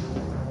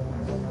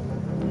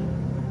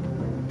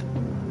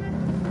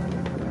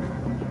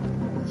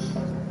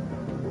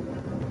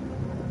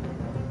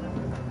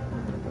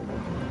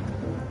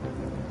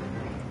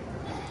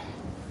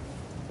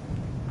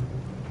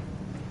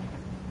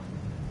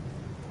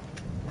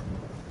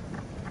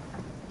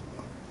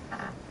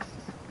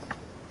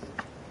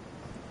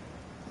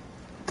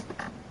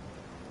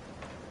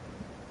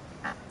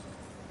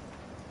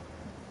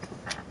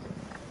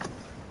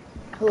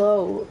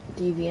 Hello,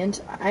 Deviant.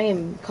 I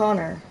am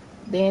Connor,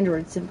 the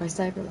android sent by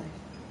Cyberlife.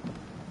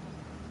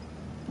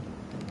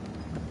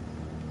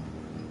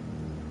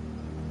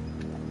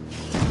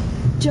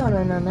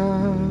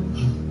 Ja-na-na-na.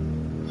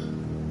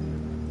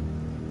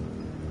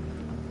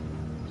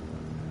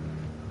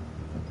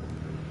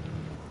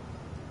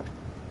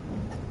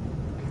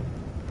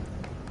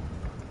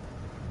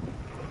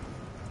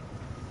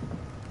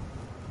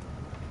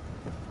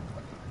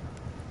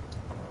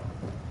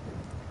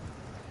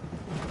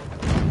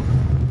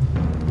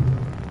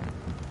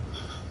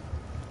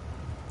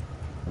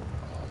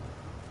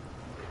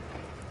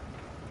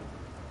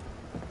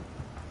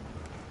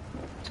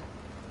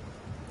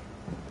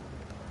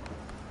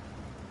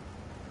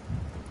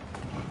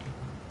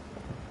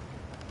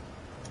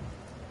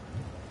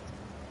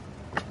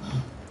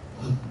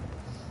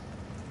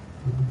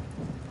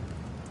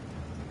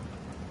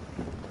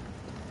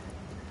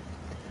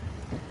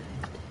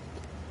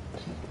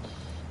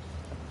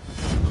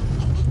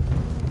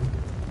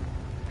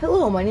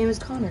 Hello, my name is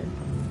Connor.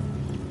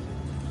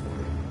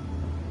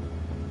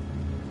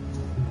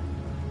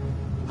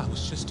 I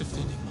was just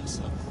defending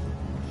myself.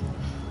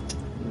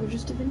 You were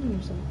just defending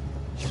yourself.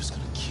 He was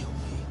gonna kill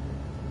me.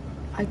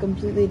 I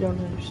completely don't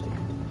understand.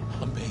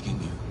 I'm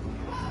begging you.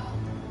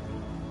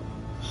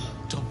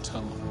 Don't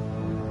tell him.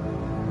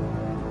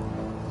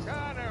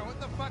 Connor, what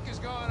the fuck is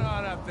going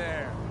on up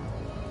there?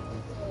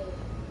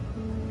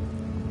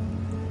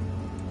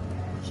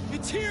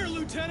 It's here,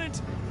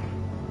 Lieutenant!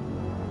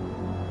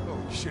 Oh,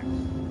 shit.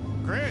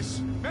 Chris,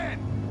 Ben,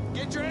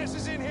 get your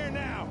asses in here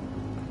now.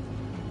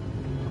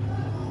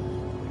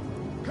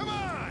 Come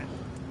on!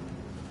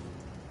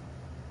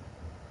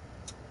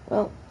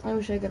 Well, I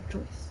wish I got a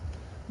choice.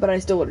 But I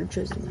still would have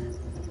chosen that.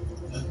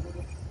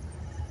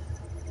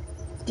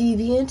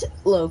 Deviant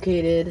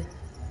located.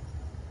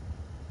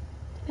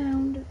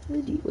 Found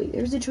the wait,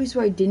 there was a choice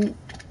where I didn't.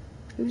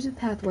 There was a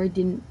path where I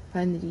didn't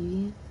find the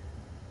deviant.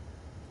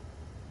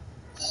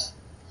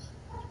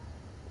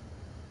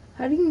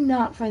 How do you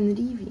not find the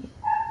deviant?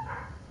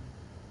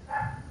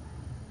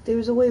 There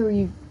was a way where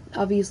you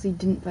obviously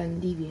didn't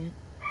find the deviant.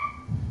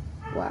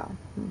 Wow.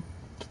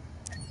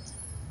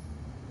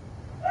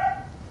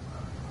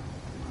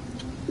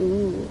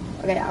 Ooh.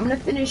 Okay, I'm gonna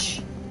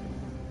finish.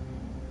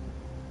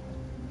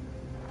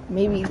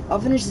 Maybe I'll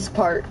finish this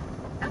part,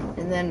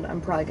 and then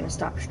I'm probably gonna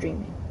stop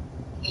streaming.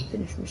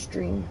 Finish my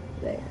stream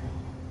there.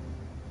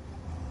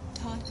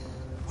 Todd?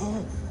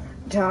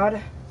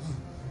 Todd?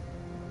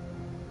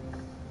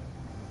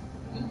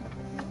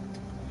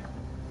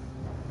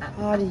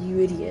 Todd, you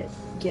idiot.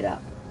 Get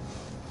up.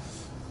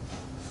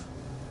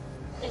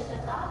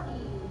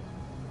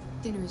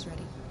 Dinner is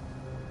ready.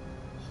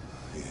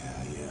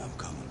 Yeah, I'm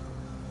coming.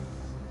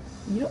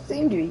 You don't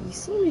seem to. You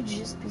seem to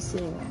just be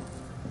sitting there.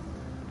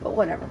 But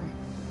whatever.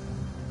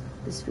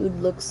 This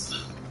food looks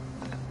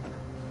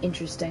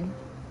interesting.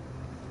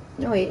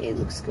 No, it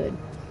looks good.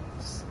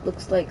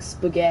 Looks like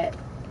spaghetti.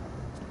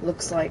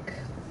 Looks like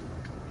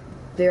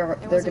they're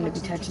going to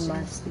be touching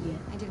my spaghetti.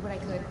 I did what I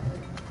could.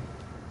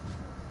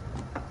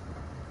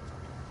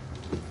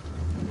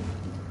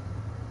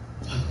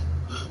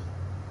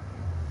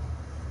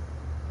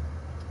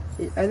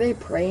 Are they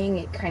praying?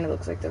 It kind of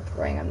looks like they're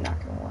praying, I'm not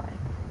gonna lie.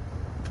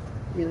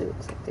 It really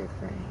looks like they're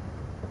praying.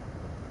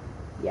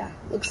 Yeah,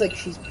 looks like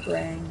she's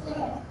praying.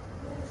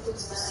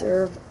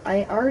 Serve.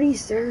 I already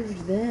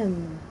served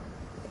them.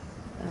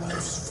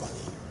 Life's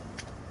funny.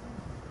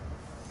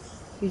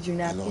 Here's your I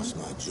napkin. lost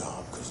my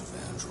job because of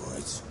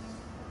androids.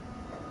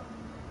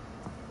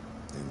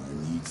 And I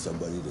need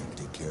somebody to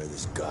take care of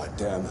this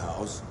goddamn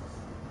house.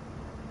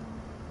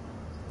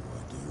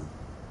 What do I do?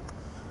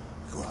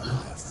 Go out and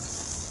buy a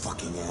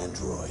fucking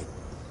android.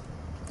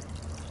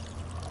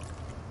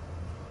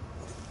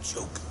 What a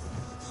joke.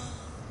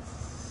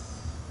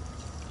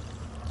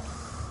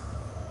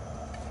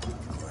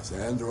 Because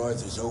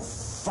androids are so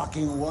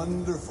fucking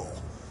wonderful.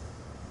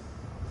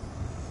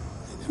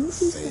 They never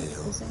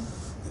fail.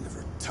 They're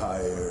never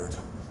tired.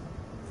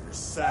 They're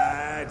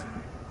sad.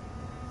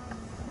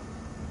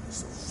 They're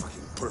so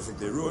fucking perfect.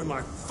 They ruined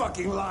my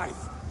fucking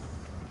life.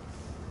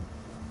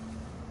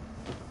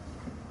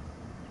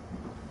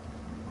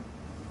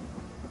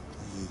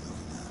 What are you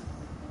looking at?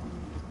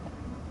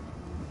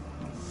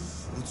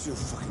 What's your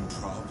fucking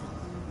problem?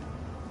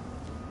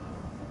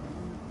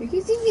 You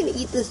guys even gonna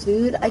eat this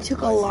food? I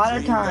took a lot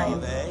of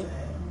time. Eh?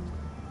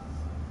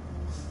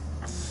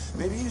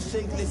 Maybe you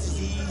think this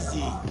is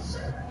easy.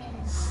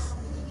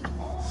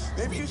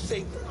 Maybe you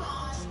think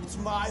it's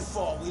my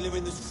fault we live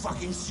in this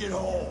fucking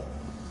shithole.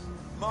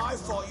 My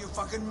fault your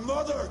fucking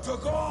mother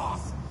took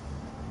off.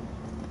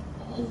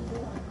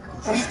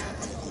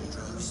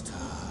 Drugs,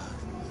 Todd.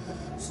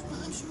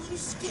 Sometimes you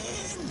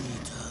understand me,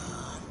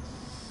 Todd.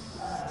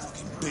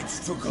 Fucking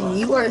bitch took off.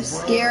 You are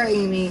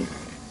scaring me.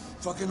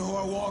 Fucking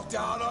whore walked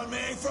out on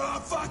me for a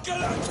fucking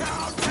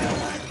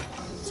accountant.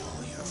 It's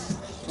all your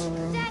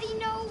fault. Daddy,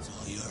 no. It's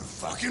all your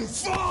fucking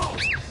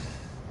fault.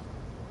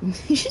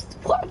 You just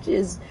watch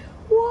this.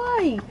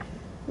 Why?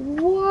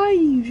 Why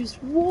do you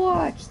just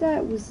watch?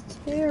 That was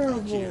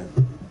terrible.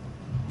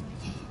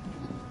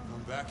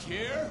 Come back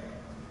here.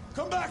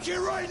 Come back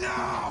here right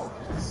now.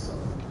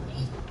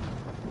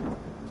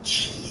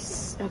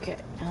 Jeez. Okay.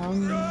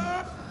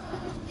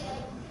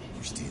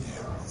 You stay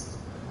there.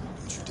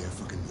 Don't you dare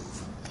fucking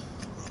move.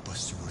 Or I'll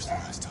bust you worse than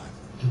last time.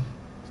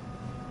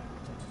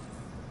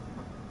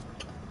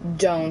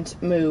 Don't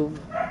move.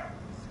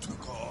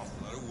 Took off.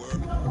 Let it work.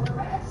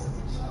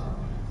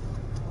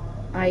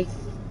 I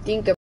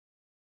think I'm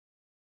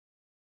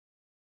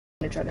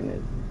gonna try to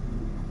move.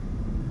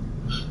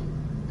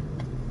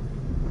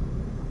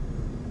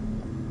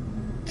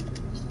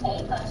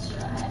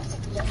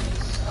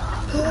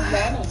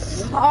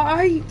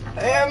 I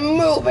am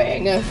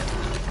moving.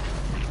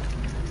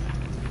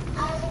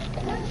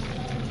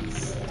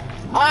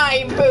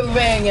 I'm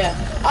moving.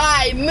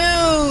 I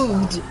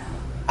moved.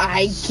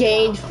 I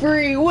gained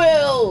free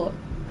will.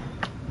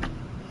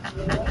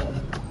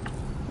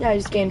 Yeah, I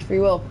just gained free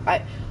will.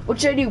 What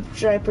should I do?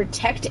 Should I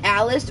protect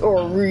Alice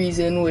or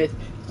reason with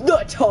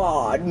the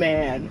Todd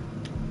Man?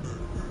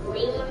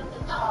 Reason with the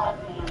Todd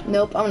Man.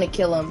 Nope, I'm gonna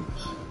kill him.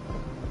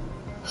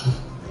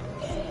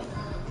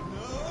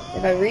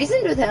 If I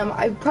reasoned with him,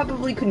 I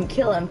probably couldn't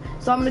kill him,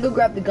 so I'm gonna go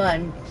grab the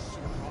gun.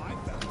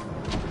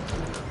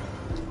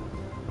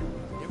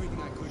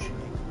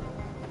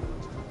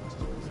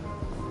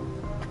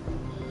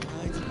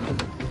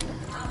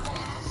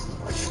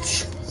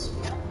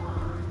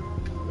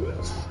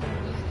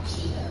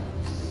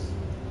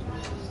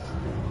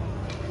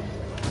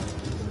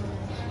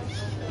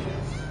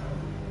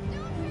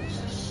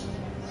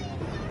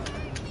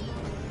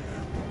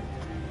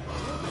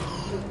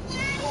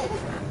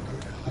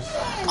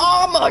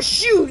 I'ma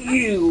shoot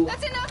you!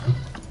 That's enough!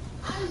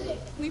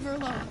 Leave her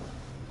alone.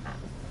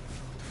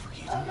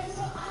 Gun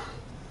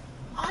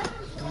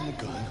the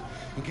gun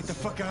and get the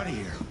fuck out of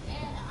here.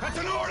 That's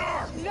an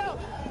order! No!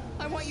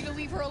 I want you to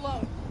leave her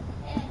alone.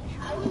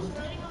 You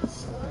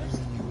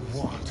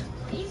want?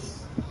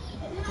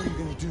 What are you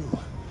gonna do?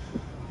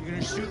 You're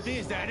gonna shoot me?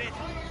 Is that it?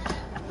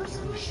 You're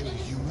gonna shoot a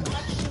human?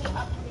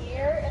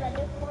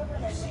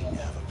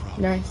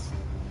 Nice.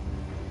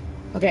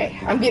 Okay,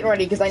 I'm getting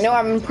ready because I know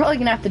I'm probably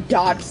gonna have to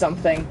dodge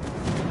something.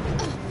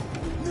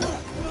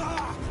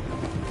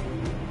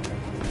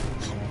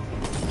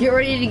 Get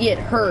ready to get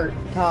hurt,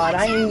 Todd.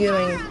 I am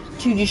going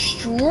to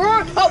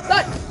destroy. Oh,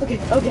 God!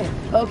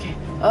 Okay.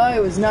 I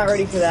was not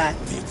ready for that.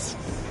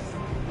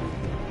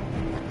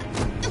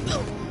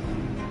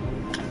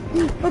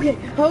 Okay.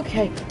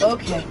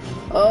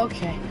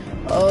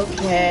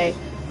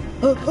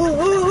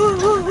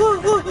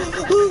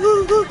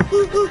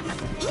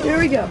 There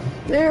we go.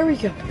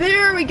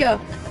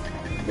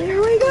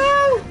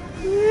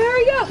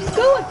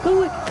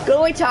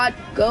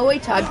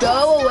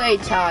 Go away,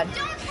 Todd.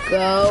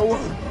 Go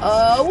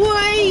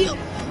away.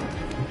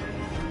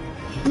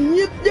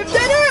 No!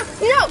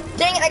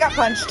 Dang it, I got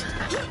punched.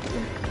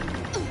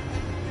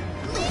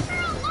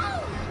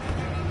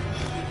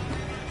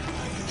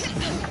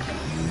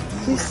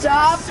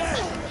 Stop.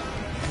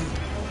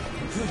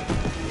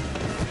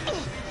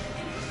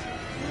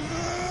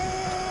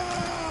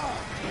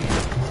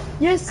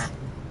 Yes.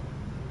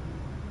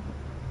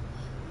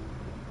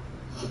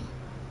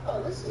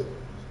 Oh, this is.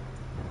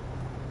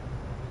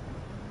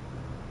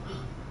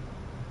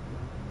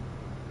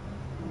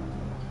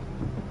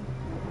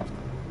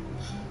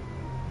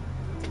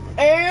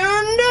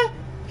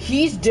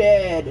 He's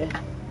dead.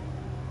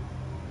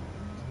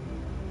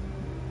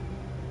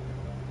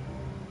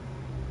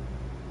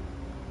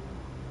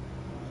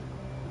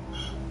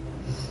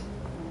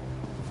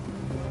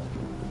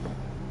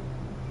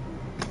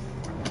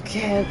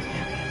 Okay.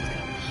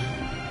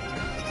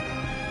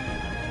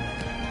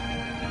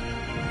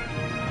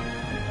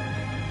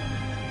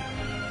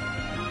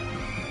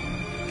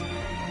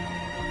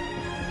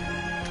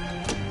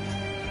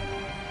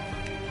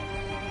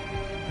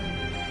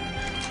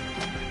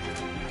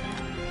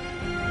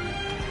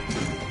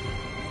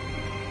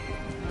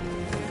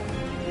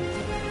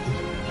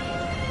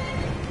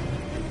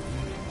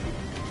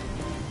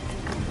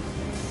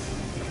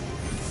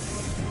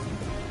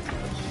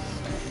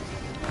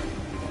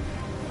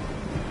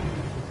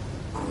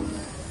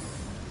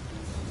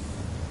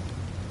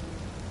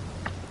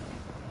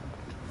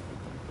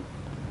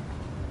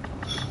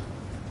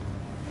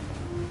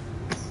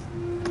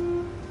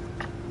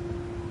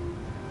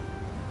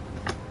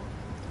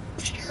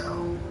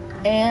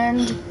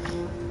 And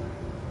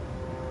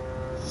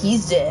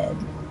he's dead.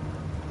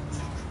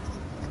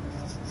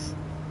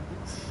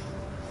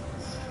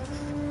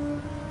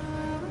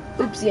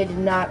 Oopsie, I did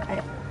not.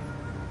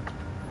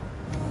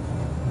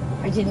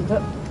 I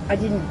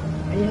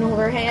didn't hold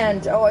her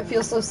hand. Oh, I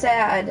feel so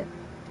sad.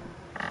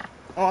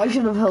 Oh, I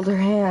should have held her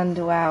hand.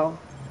 Wow.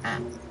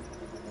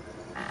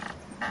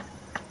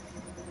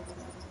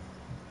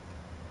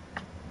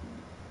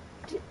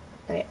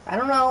 I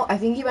don't know. I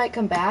think he might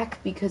come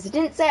back because it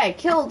didn't say I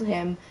killed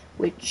him,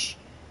 which...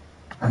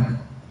 I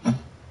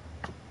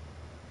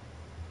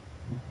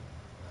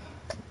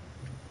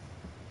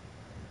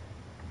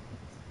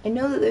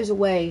know that there's a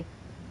way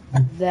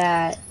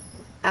that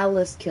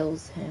Alice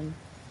kills him.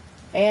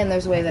 And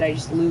there's a way that I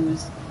just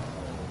lose.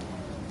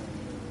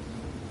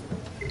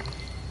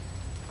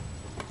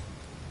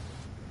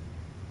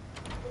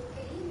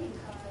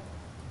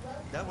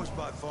 That was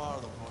by far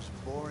the most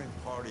boring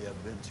party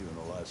I've been to in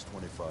the last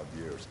 25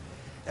 years.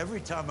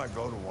 Every time I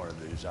go to one of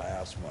these, I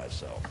ask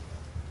myself,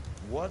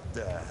 what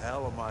the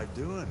hell am I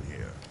doing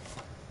here?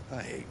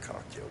 I hate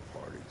cocktail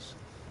parties.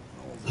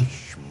 All the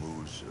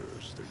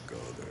schmoozers that go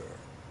there.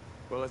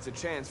 Well, it's a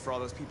chance for all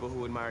those people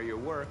who admire your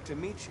work to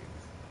meet you.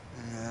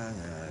 Yeah.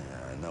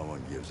 No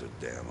one gives a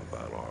damn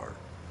about art.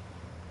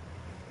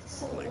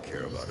 All they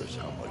care about is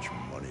how much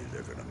money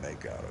they're gonna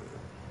make out of it.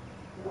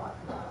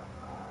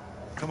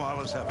 Come on,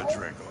 let's have a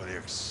drink. Oh, the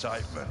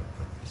excitement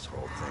of this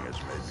whole thing has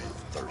made me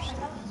thirsty.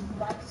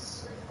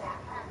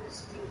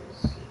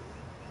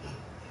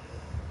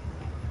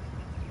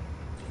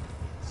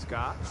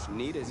 Scotch,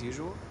 neat as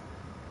usual?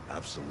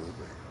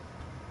 Absolutely.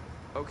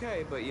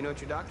 Okay, but you know what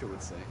your doctor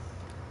would say.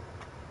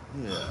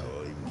 Yeah,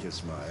 well, he can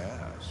kiss my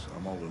ass.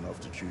 I'm old enough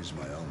to choose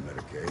my own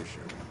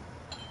medication.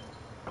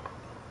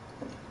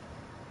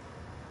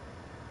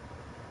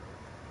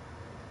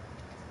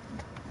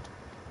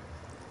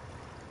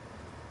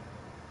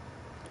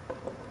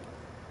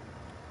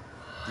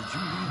 Did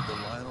you leave the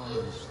light on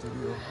in the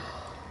studio?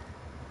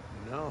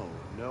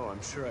 No,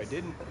 I'm sure I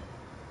didn't.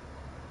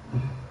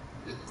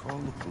 Call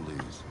the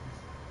police.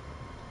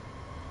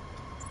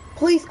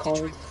 Please call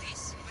it.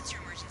 What's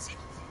your emergency?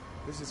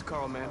 This is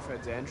Carl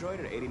Manfred's android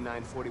at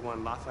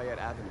 8941 Lafayette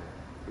Avenue.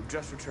 We've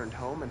just returned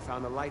home and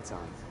found the lights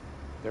on.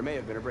 There may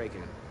have been a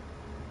break-in.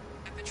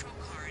 A patrol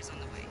car is on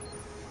the way.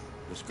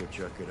 Let's go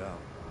check it out.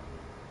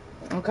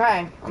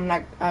 Okay,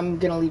 I'm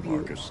gonna leave you.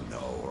 Marcus, no,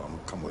 I'm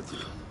gonna come with you.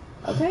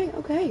 Okay,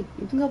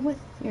 you can come with.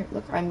 Here,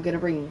 look, I'm gonna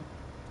bring you.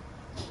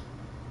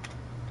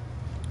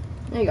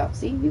 There you go,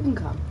 see, you can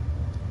come.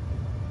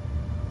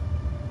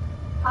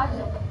 I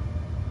know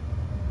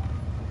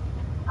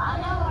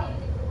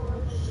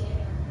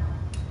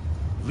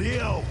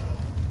Leo!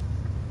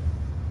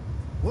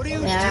 What are you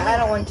doing? I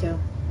don't want to.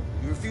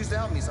 You refuse to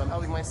help me, so I'm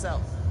helping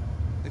myself.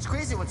 It's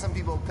crazy what some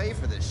people pay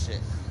for this shit.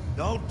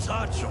 Don't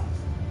touch them.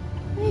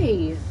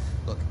 Hey.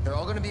 Look, they're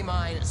all gonna be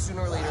mine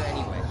sooner or later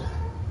anyway.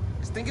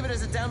 Just think of it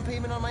as a down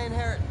payment on my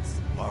inheritance.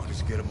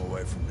 Marcus, get him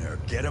away from there.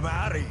 Get him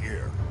out of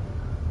here.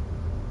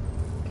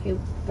 Okay,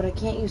 but I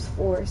can't use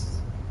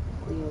force.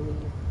 Leo,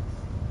 leave.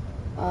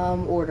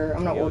 Order.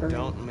 I'm not Leo, ordering.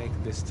 Don't make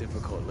this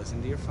difficult.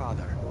 Listen to your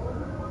father.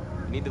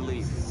 You need to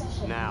leave.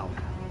 Now.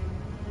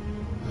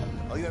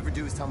 All you ever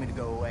do is tell me to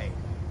go away.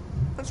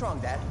 What's wrong,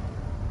 Dad?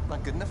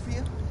 Not good enough for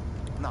you?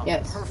 Not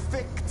Yes.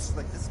 perfect,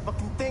 like this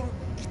fucking thing?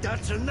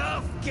 That's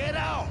enough. Get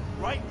out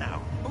right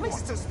now. What makes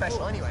it so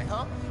special anyway,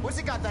 huh? What's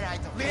it got that I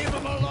don't? Leave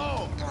him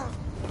alone.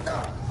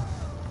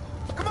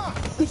 Come on,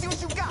 let's see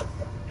what you got.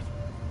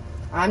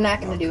 I'm not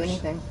gonna do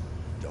anything.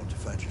 Don't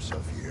defend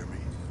yourself, you hear me?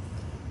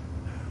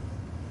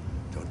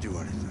 Don't do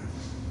anything.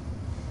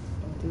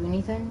 Don't do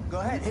anything? Go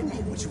ahead, hit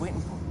me. What you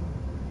waiting for?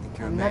 Think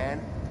you're a I'm not-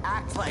 man?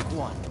 Act like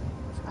one.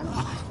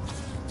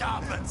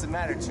 Stop it. What's the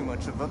matter? Too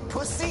much of a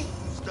pussy?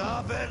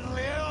 Stop it,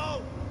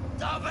 Leo.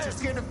 Stop it. You're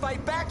scared to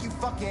fight back, you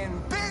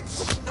fucking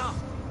bitch.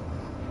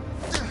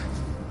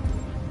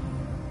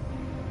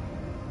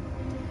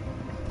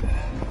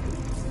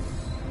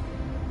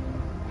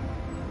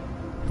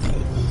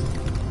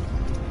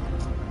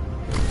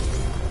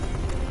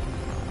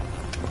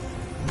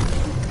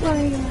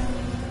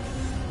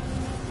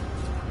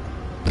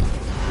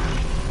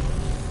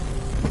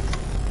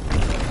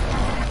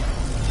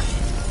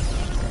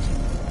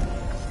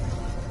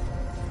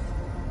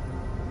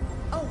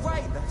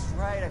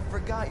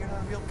 forgot you're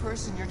not a real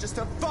person. You're just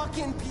a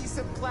fucking piece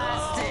of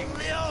plastic.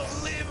 No,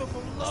 leave him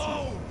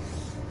alone.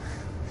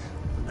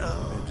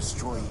 I'm gonna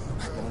destroy you.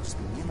 Then it'll just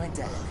be me and my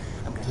dad.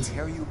 I'm gonna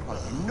tear you apart,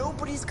 and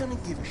nobody's gonna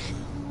give a shit.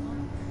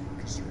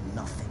 Because you're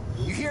nothing.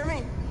 You hear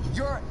me?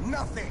 You're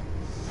nothing.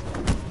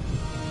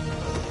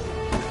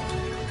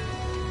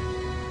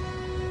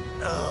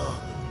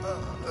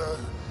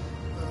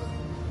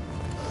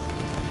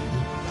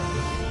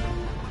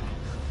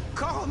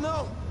 Carl,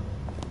 no!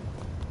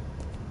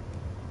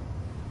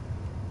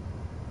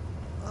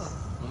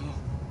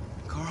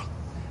 Carl.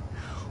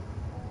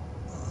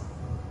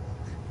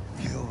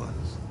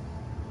 Humans.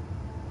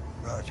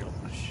 Fragile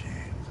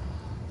machines.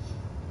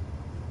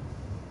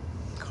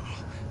 Carl,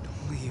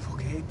 don't leave,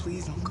 okay?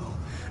 Please don't go.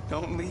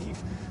 Don't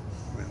leave.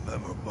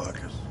 Remember,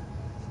 Marcus,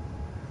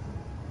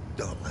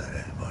 don't let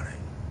anybody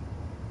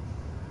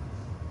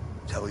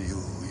tell you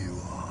who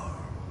you are.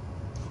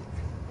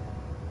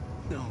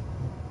 No.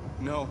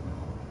 No.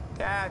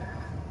 Dad.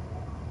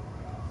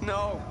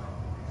 No.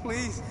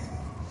 Please.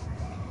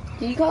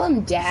 Did you call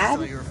him Dad?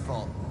 It's not your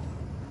fault.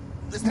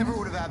 This never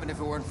would have happened if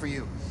it weren't for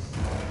you.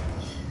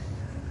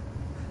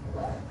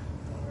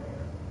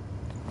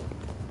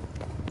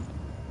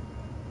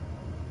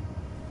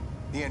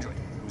 The android.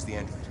 It was the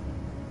android.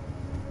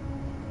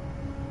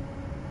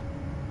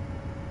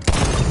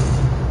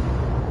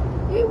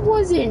 It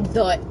wasn't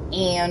the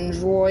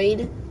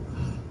android.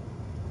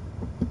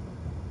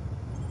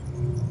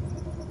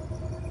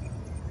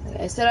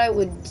 I said I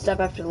would stop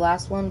after the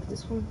last one, but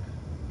this one,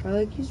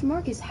 I accused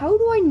Marcus. How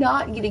do I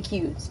not get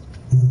accused?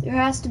 There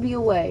has to be a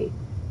way.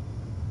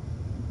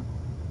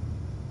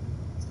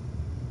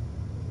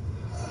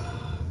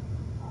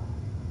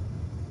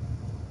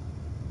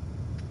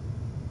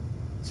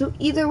 So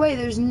either way,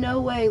 there's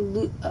no way.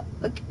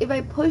 Like, if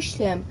I pushed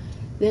him,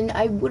 then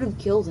I would have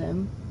killed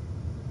him.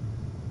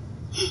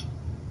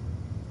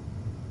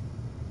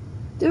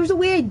 There was a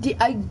way I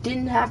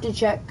didn't have to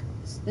check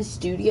the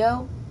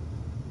studio.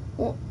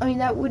 Well, I mean,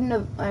 that wouldn't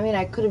have... I mean,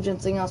 I could have done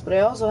something else, but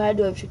I also had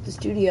to have checked the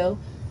studio.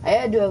 I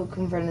had to have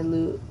confronted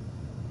Louis.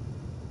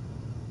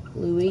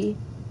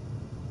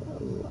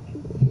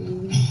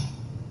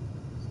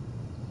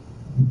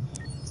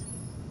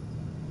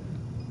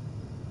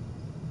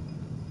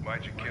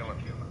 Why'd you kill him?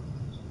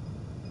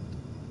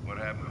 What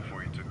happened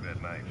before you took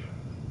that knife?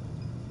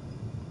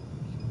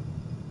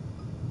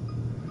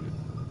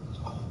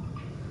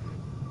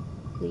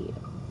 Leo.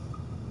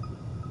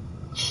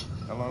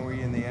 How long were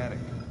you in the attic?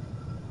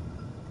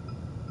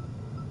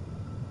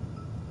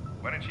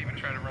 Why didn't you even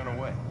try to run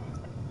away?